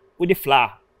sen ya wudi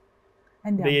flour.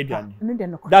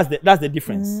 That's the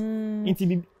difference.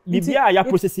 Inti bibia ya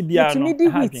process bia no. To me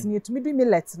wheat, to me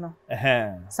millet no.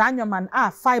 Sanyoman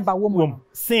fiber woman.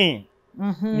 Sin.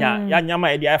 Ya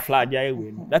nyama e dia flour dia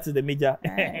we. That is the major.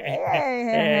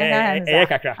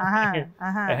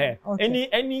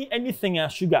 Anything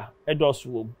sugar e does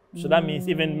wo. So that means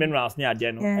even minerals near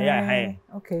there no. High.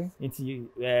 Okay. Inti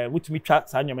which me try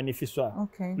sanyoman if so.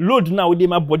 Okay. Load now we dey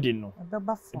my body no.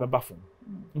 Baba phone.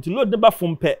 Inti load the ba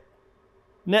phone pe.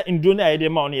 Na indro na ide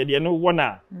ma on ye no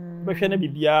wona be hwe na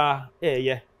bibia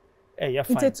fine.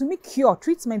 It's to me cure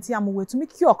treatment am we to me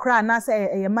cure cry na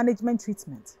say management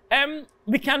treatment.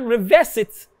 We can reverse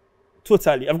it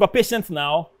totally. I've got patients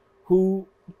now who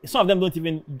some of them don't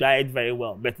even diet very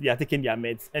well, but they are taking their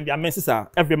meds and their menses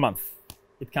are every month.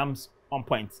 It comes on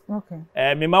point.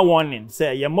 Okay. Me ma warning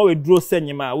say ye mo we draw say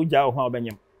nyima wo ja ho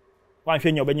obenyem. Wan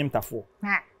hwe nya obenyem tafo.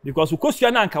 Because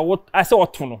ukosua na anka what I say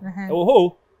what no.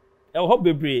 E ho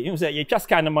bebre you say ye twa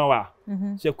scan na ma wa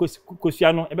so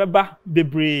kosua no e beba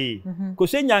bebre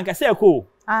kosua nyanka say ko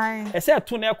e say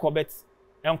to na ekobet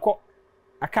enko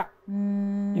aka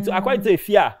into akwa say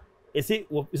fia e say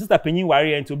sister penyin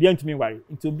ware into bia ntumi ware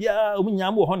into bia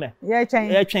omunyam wo ho na ye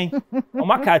twen o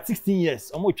maka 16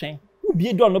 years o mo twen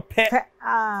bia do no pe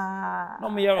no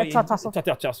me yero tata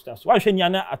wa hwe nya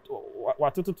na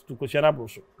watoto kosua na bro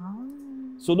so.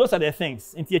 So those are the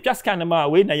things. Inti you just kind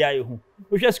of way na ya ehu.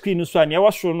 We share screen so na e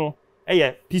was so no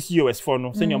PCOS for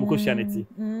no senior Christianity.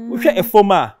 We share a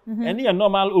former and your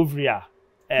normal ovary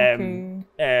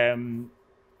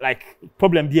like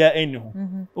problem there anyhow.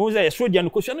 We say so dia no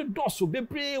Christian do so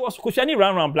bebre was Christian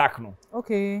round black no.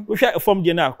 Okay. We share a form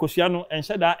there na Christian and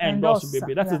share that and do so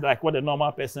bebre. That is like what a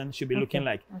normal person should be looking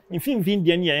like. In film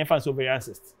there near infant ovarian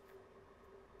cyst.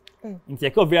 In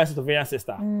the ovarian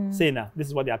sister, say now this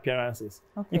is what the appearance is.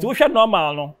 Into we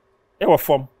normal no, it was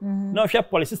form. No we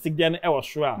polycystic then it was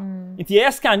sure. Into the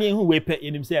scan who we pay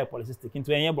in himself polycystic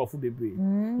into any brofu bebre.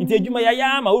 Into juma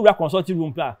ya ma we consulting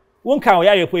room plan. One can we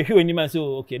are pay any man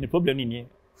so okay the problem in here.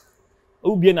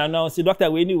 O be na now say doctor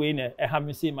we anyway na e have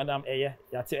me say madam ya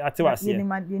was here.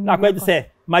 Na quite say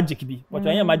magic be, but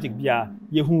when magic be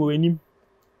ye hu anim.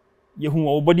 Ye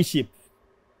hu body shape.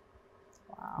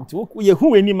 Nti ye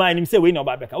hu eni man nim say we na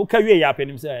obabeka wo ka wie ya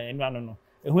apenim say enu ano no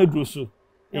ehu eduro so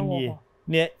enie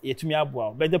na yetumi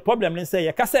aboa but the problem is say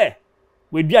ye ka say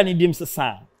we dua ni dim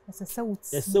sesa ese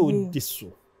wo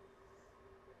diso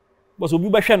but obi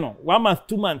ba hwe no 1 month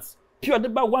 2 months pure de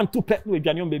ba 1 2 pet we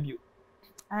dua ni on baby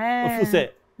ofu say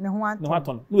ne ho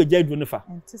aton no we ja eduro no fa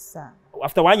entisa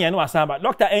after 1 year no asan ba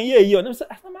doctor enye yi o no say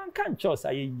man kan choose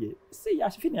aye say ya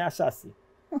fi na asase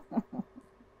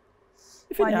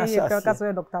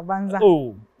Dr. Banza.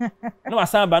 Oh, no,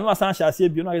 asan shall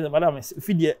be no, madam,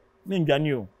 feed me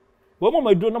ndwane o. Wo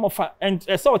mo do no mo fa and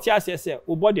so tia say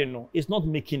o body no is not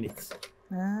making it.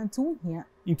 Into here.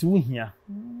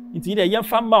 Into the yam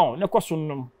fam ma na kwaso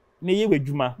no na ye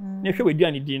wadwuma na hwe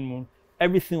waduane din mu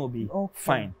everything will be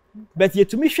fine. But ye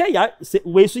to me share ya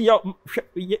we so ya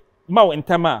ma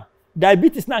entama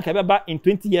diabetes na ka beba in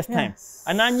 20 years time.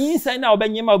 And anyi inside na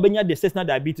obanyema obanya the cessna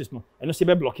diabetes no eno se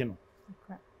be blocking no.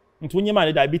 Into nyema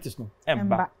the diabetes no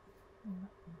emba.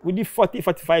 We did 40,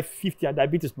 45, 50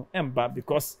 diabetes no emba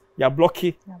because you are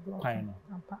blocking. Fine.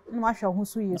 No wa hwe ho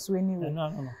so yesu anyway.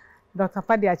 No. Dr.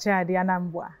 Padi Aryetey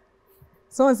anambua.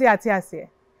 So say atiase.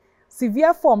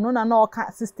 Severe form no na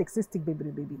oka cystic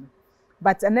baby.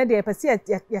 But ene de pese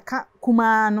ye ka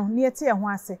kuma no na yete ye ho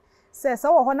ase. Say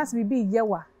wo ho na se bibi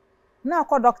yewa. Na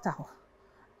akọ doctor ho.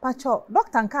 Pacho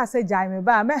doctor nka say jai me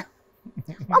ba me.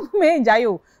 Me njai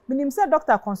o. Minim say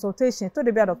doctor consultation to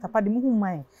the be Dr. Padi mu hu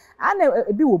man. Ana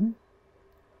ebi wo mu.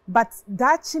 But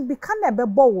that chi bi kan ebe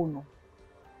bo wo no.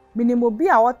 Minim obi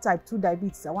a what type 2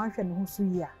 diabetes a wan hwe ne hu so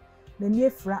yi a. Na ni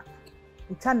efra.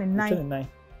 Ita ne 9.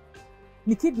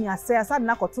 Ni kidney asaya sad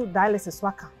na koto dialysis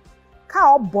waka.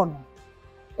 ka obono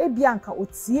ebi anka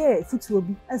otie futuo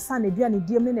bi ensa na bia ne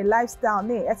diem ne lifestyle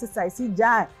ne exercise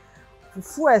jai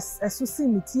fufu esusi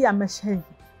miti amehye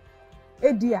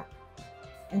edia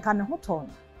nka ne hoton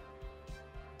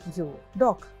jo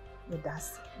doc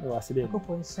das waside ko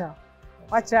ponsha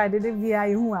watch I did bia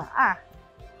you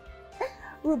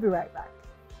we'll be right back.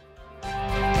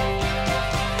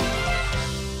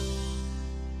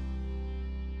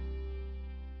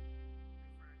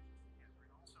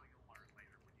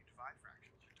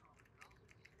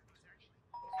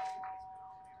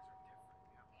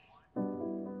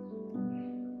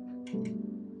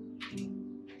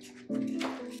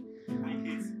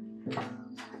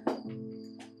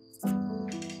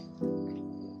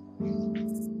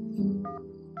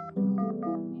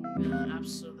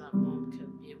 So that mom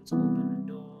can be able to open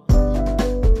the door.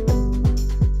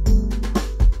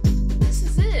 This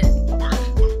is it.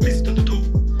 Listen to the door.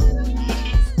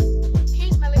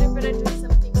 Here's my little brother doing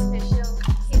something special.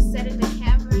 He's setting the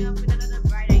camera up with another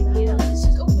bright idea. Let's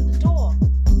just open the door.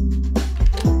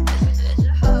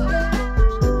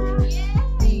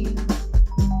 Yay!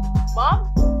 Mom,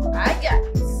 I got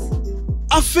this.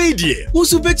 Afedie,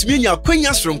 who's bet me your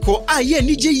quenyas from ko aye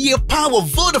nije ye power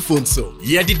Vodafone so.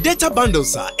 Ye the data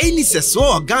bundles are any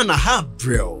seso Ghana have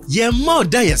bro. Ye more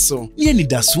dia so, ye ni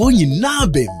da so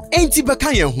nyina bem. Enti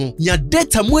baka ye ho, ya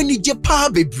data mo ni je power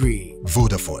bebre.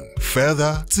 Vodafone,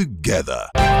 further together.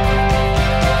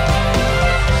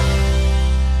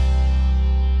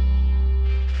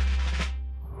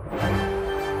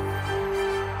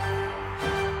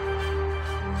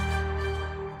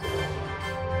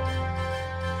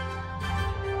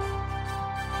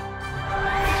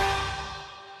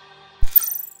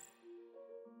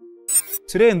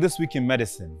 Today in This Week in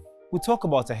Medicine, we talk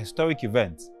about a historic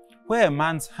event where a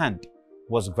man's hand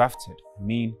was grafted, I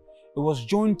mean, it was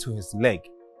joined to his leg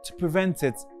to prevent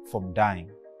it from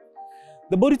dying.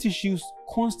 The body tissues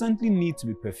constantly need to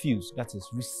be perfused, that is,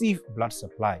 receive blood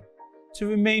supply, to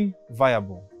remain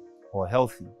viable or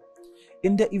healthy.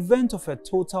 In the event of a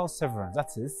total severance,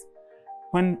 that is,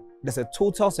 when there's a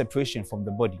total separation from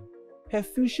the body,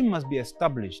 perfusion must be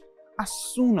established as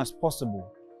soon as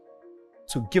possible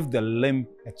to give the limb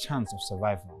a chance of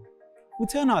survival. We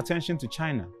turn our attention to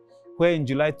China, where in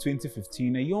July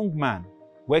 2015, a young man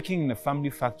working in a family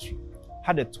factory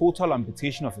had a total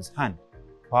amputation of his hand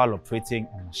while operating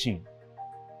a machine.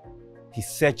 He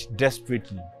searched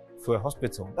desperately for a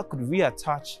hospital that could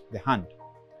reattach the hand.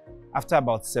 After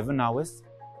about 7 hours,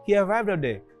 he arrived at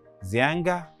the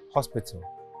Xianga Hospital,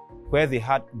 where they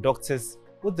had doctors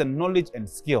with the knowledge and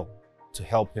skill to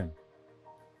help him.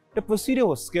 The procedure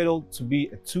was scheduled to be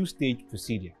a two-stage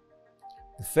procedure.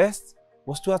 The first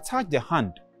was to attach the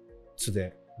hand to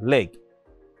the leg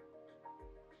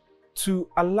to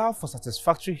allow for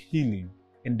satisfactory healing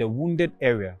in the wounded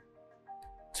area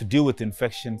to deal with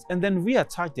infections, and then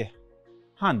reattach the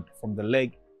hand from the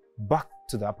leg back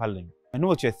to the upper limb. I know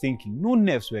what you're thinking, no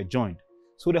nerves were joined,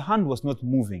 so the hand was not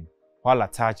moving while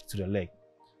attached to the leg.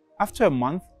 After a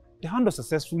month, the hand was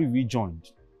successfully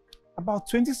rejoined. About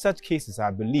 20 such cases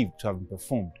are believed to have been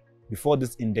performed before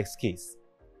this index case.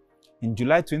 In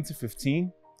July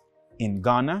 2015, in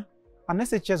Ghana, an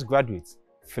SHS graduate,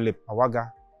 Philip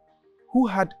Awaga, who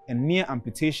had a near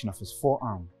amputation of his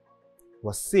forearm,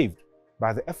 was saved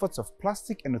by the efforts of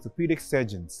plastic and orthopedic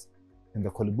surgeons in the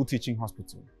Kolibu Teaching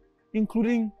Hospital,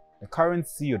 including the current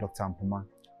CEO, Dr. Ampoma,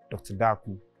 Dr.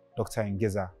 Daku, Dr.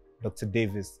 Ngeza, Dr.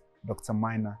 Davis, Dr.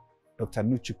 Minor, Dr.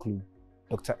 Nuchuklu,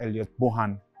 Dr. Elliot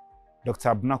Bohan, Dr.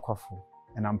 Abunakwafu,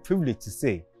 and I'm privileged to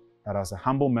say that I was a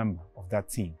humble member of that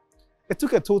team. It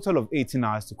took a total of 18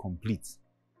 hours to complete.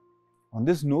 On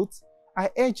this note, I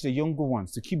urge the younger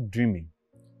ones to keep dreaming.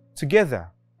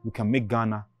 Together, we can make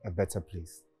Ghana a better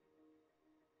place.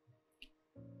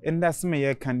 And that's me,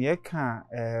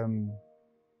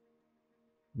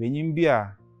 when you be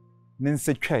a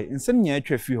Nancy Tray, and send me a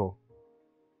tray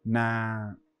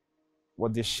na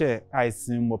what they share, I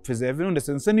seem or preserving on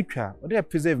the Sunny Car, or they are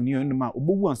preserving you in the mouth,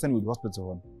 Obu and Sun with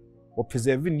hospital, or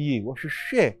preserving ye, what you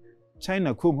share.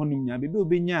 China come home, ya baby,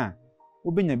 Obenya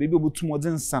baby, two more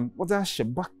than some, what I share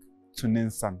back to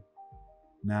Nansan.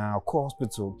 Now, call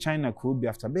hospital, China could be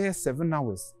after bare 7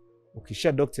 hours. Okay,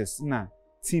 share doctors, na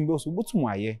team boss will go to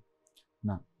my year.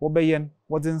 Now, Obeyan,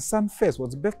 what in sun first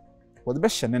was the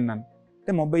best shannon.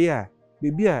 Them Obeya,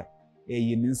 baby, a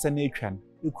yin insanation,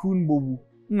 a coon bobu.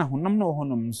 Na honam na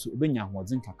honam nso obenya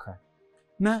hoden kakra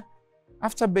na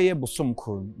after beye bosom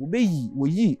kron wo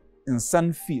yi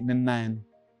nsan fi ne nan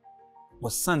wo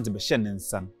san de be hye ne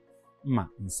nsan ma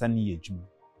nsan yi adwuma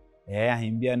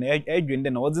ahen bia na adwende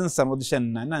na wo nsan wo de hye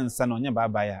ne nan na nsan onya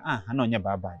baba ya na onya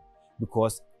baba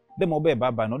because Them obey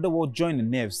baba no they will join the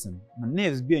nerves and the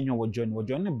nerves be your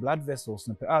join the blood vessels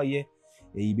and oh yeah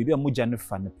baby a muja no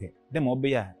fan pe them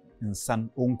obey in san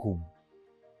uncle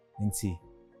inti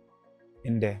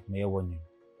in there may one.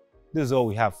 This is all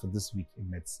we have for this week in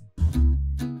medicine.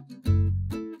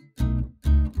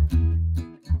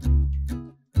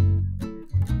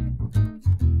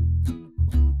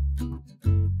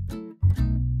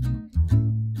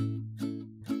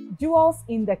 Jewels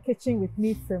in the kitchen with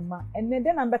me, Firma, and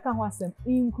then I'm back on some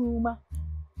Inkuma.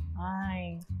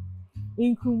 Aye,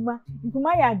 Inkuma,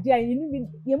 ya dear, you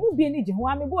move be any who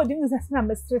I'm boarding as a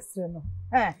mistress.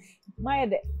 Eh, my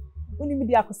day, only me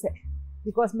the opposite.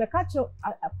 Because me catch a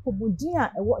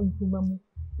pobudia a what Inkuma.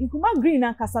 Inkuma green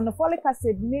and casanofolic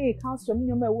acid, nay, counts from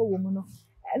your woman,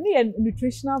 and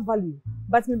nutritional value.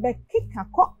 But me back kick a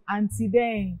cock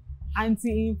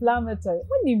anti-inflammatory.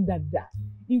 When name that?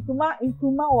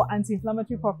 Inkuma or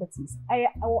anti-inflammatory properties.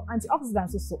 Or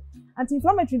antioxidants also.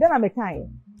 Anti-inflammatory then I'm a kind.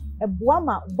 A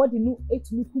boama body no it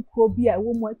me crobia a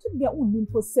woman to be a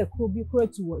unimpo se crobia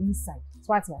to inside. So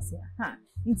what I say,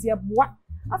 into a boa.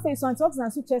 After so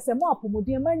antioxidants which is a more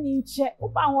pomodium in check.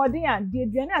 Opa wadi and the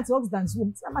antioxidants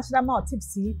room. So much that more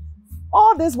tipsy.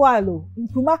 All this while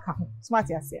Inkuma ka.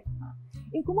 Smart I say.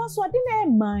 Inkuma so I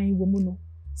didn't mind woman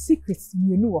secrets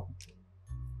you know.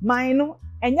 Mine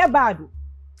and your bad.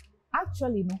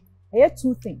 Actually, no, I have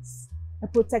two things. I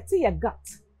protect your gut.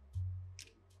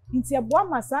 Into a boy,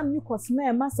 my son, you cause me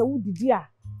a master would dear.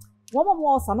 One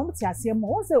more son, no tea,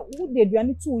 more say, would they do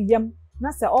any two yam,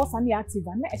 Nasa all sunny active,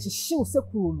 and a shoe so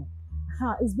cool.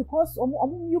 Ha, it's because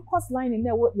you cause line in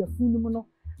there what your funeral.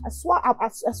 I swat up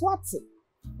as what it.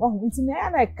 Oh, into me,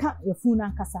 and I can't your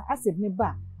funeral cassa, I said,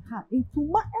 never. Ha, into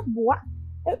my boy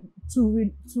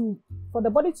for the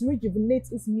body to rejuvenate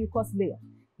its mucous layer.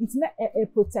 It's not a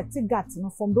protected gut,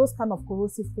 from those kind of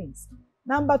corrosive things.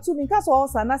 Number two, because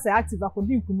also as active, I could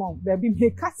do baby,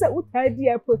 me cast out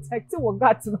idea protected or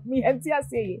gut. Me and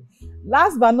say.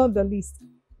 Last but not the least,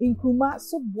 Inkuma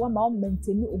so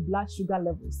maintain blood sugar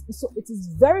levels. So it is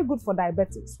very good for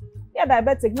diabetics. Yeah,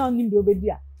 diabetic now need to be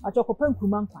there. I talk about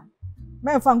Inkuma.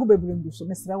 Me fangu baby do so.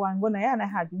 Mr. Wan when I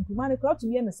had Inkuma, the crowd to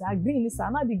me and say green is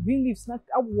another the green leaves not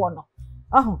a one.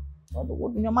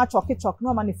 Your match chocolate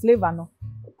no money flavor no.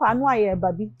 Panwa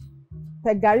baby,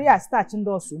 Pegaria starch in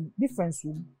those room, difference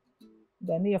room.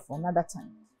 Then here for another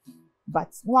time.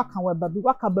 But what can we baby?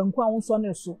 What can Benqua on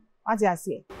son so? As I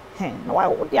say, why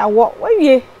would ya walk?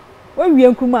 When we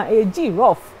Nkuma a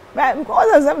rough. But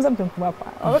because of something come up.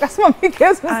 And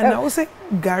I would say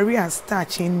Gary has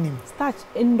starch in him. Starch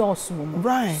indoors room.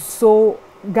 Right. So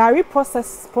Gary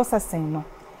processing no.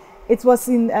 It was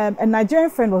in a Nigerian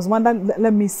friend was one that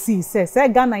let me see says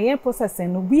Ghana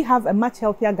processing we have a much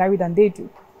healthier Gary than they do.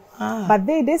 But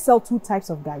they sell two types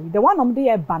of Gary. The one on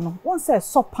the bano one says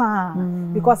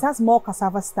sopa because it has more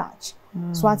cassava starch.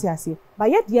 So what I say. But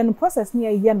yet the process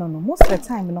near no most of the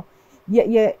time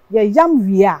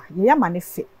yam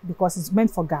fit because it's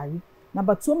meant for Gary.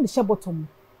 Number two the share bottom.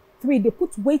 Three they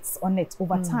put weights on it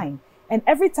over time and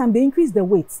every time they increase the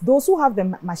weights. Those who have the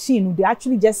machine they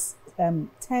actually just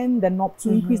turn the knob to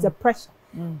increase the pressure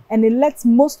and it lets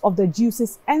most of the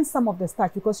juices and some of the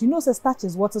starch because you know the starch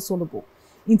is water soluble.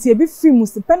 Into a bit free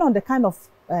must depend on the kind of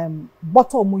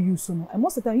bottle you use and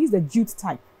most of the time use the jute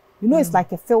type. You know it's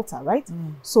like a filter, right?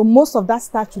 So most of that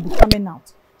starch will be coming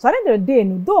out. So at the end of the day,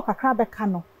 no do kakrabe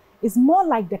kano is more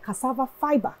like the cassava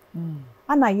fiber.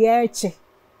 And a yeche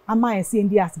ama see in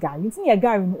the as Gary. It's near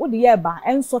Gary no the year ba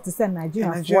and sort to send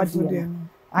Nigerian food.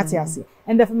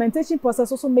 And the fermentation process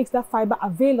also makes that fiber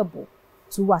available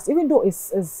to us, even though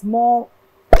it's more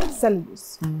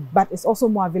cellulose, but it's also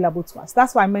more available to us.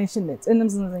 That's why I mentioned it.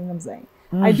 I'm saying.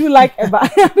 I do like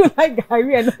I do like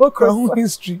Gary and okro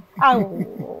history.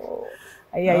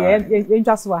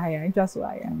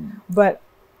 But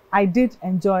I did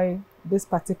enjoy this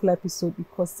particular episode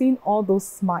because seeing all those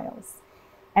smiles,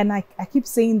 and I keep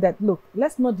saying that look,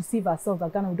 let's not deceive ourselves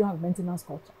that Ghana we don't have a maintenance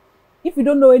culture. If you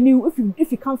don't know if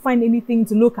you can't find anything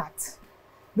to look at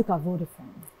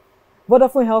Vodafone.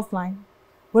 Vodafone Healthline,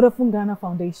 Vodafone Ghana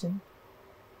Foundation.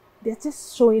 They're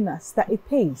just showing us that it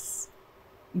pays.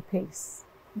 It pays.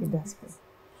 It does pay.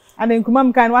 And then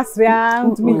Kumam can was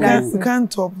round to me. We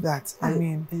can't top that. I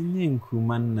mean, I'm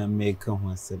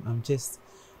just,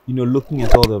 looking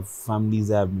at all the families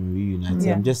that have been reunited.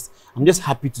 Yeah. I'm just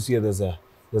happy to see there's a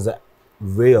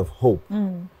ray of hope.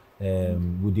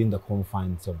 Within the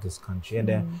confines of this country.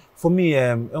 And for me,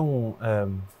 I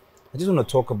just want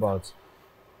to talk about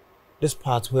this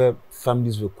part where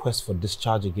families request for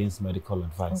discharge against medical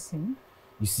advice. Okay.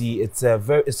 You see, it's a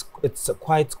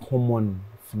quite common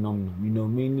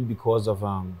phenomenon, mainly because of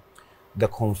the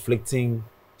conflicting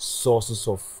sources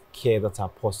of care that are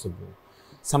possible.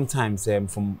 Sometimes,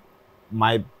 from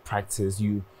my practice,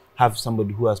 you have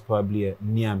somebody who has probably a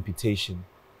knee amputation.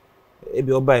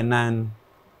 Maybe all by 9,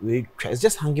 it's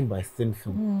just hanging by thin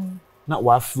film. Not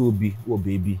what feel be or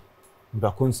baby.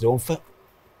 But consider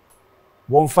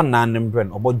one for 9 and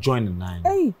brand about joining 9.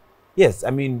 Hey. Yes,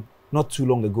 I mean, not too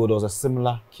long ago there was a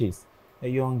similar case. A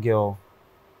young girl.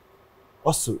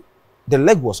 Also, the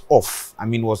leg was off. I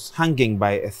mean, was hanging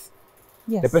by a.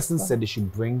 Yes, the person said they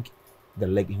should bring the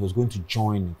leg. He was going to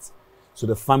join it. So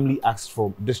the family asked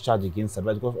for discharge against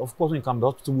advice because, of course, when you come to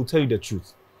the hospital, we'll tell you the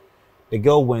truth. The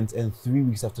girl went, and 3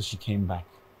 weeks after she came back.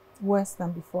 Worse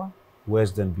than before.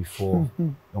 Worse than before.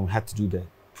 And we had to do the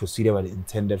procedure that it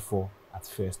intended for at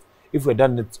first. If we had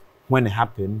done it when it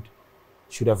happened,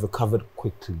 should have recovered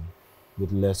quickly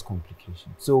with less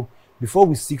complications. So before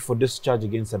we seek for discharge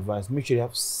against advice, make sure you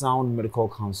have sound medical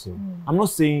counsel. I'm not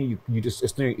saying you just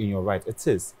it's not in your right. It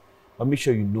is, but make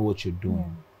sure you know what you're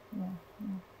doing.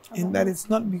 And that it's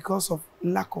not because of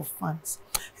lack of funds,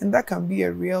 and that can be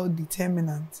a real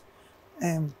determinant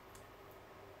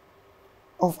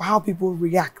of how people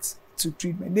react to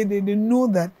treatment. They know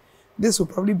that this will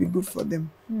probably be good for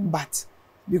them, but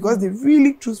because they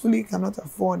really truthfully cannot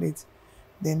afford it,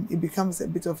 then it becomes a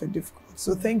bit of a difficult.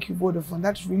 So thank you, Vodafone.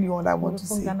 That's really all I want to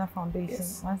say. Vodafone Ghana Foundation.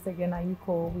 Yes. Once again,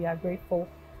 Ayuko, we are grateful,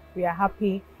 we are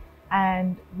happy,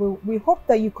 and we hope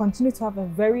that you continue to have a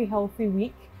very healthy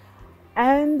week.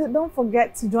 And don't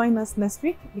forget to join us next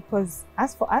week, because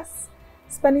as for us,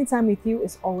 spending time with you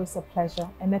is always a pleasure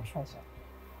and a treasure.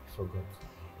 Forgot.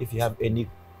 If you have any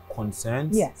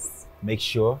concerns, yes, make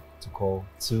sure to call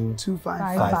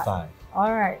 2255.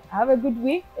 All right. Have a good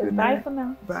week. Bye for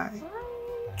now. Bye.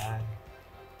 Bye.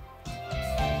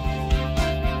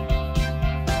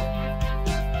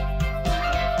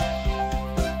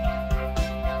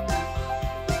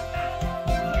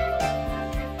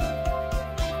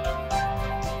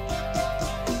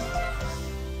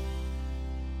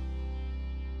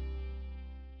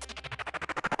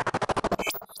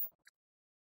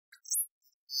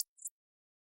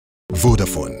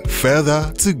 Vodafone,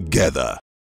 further together.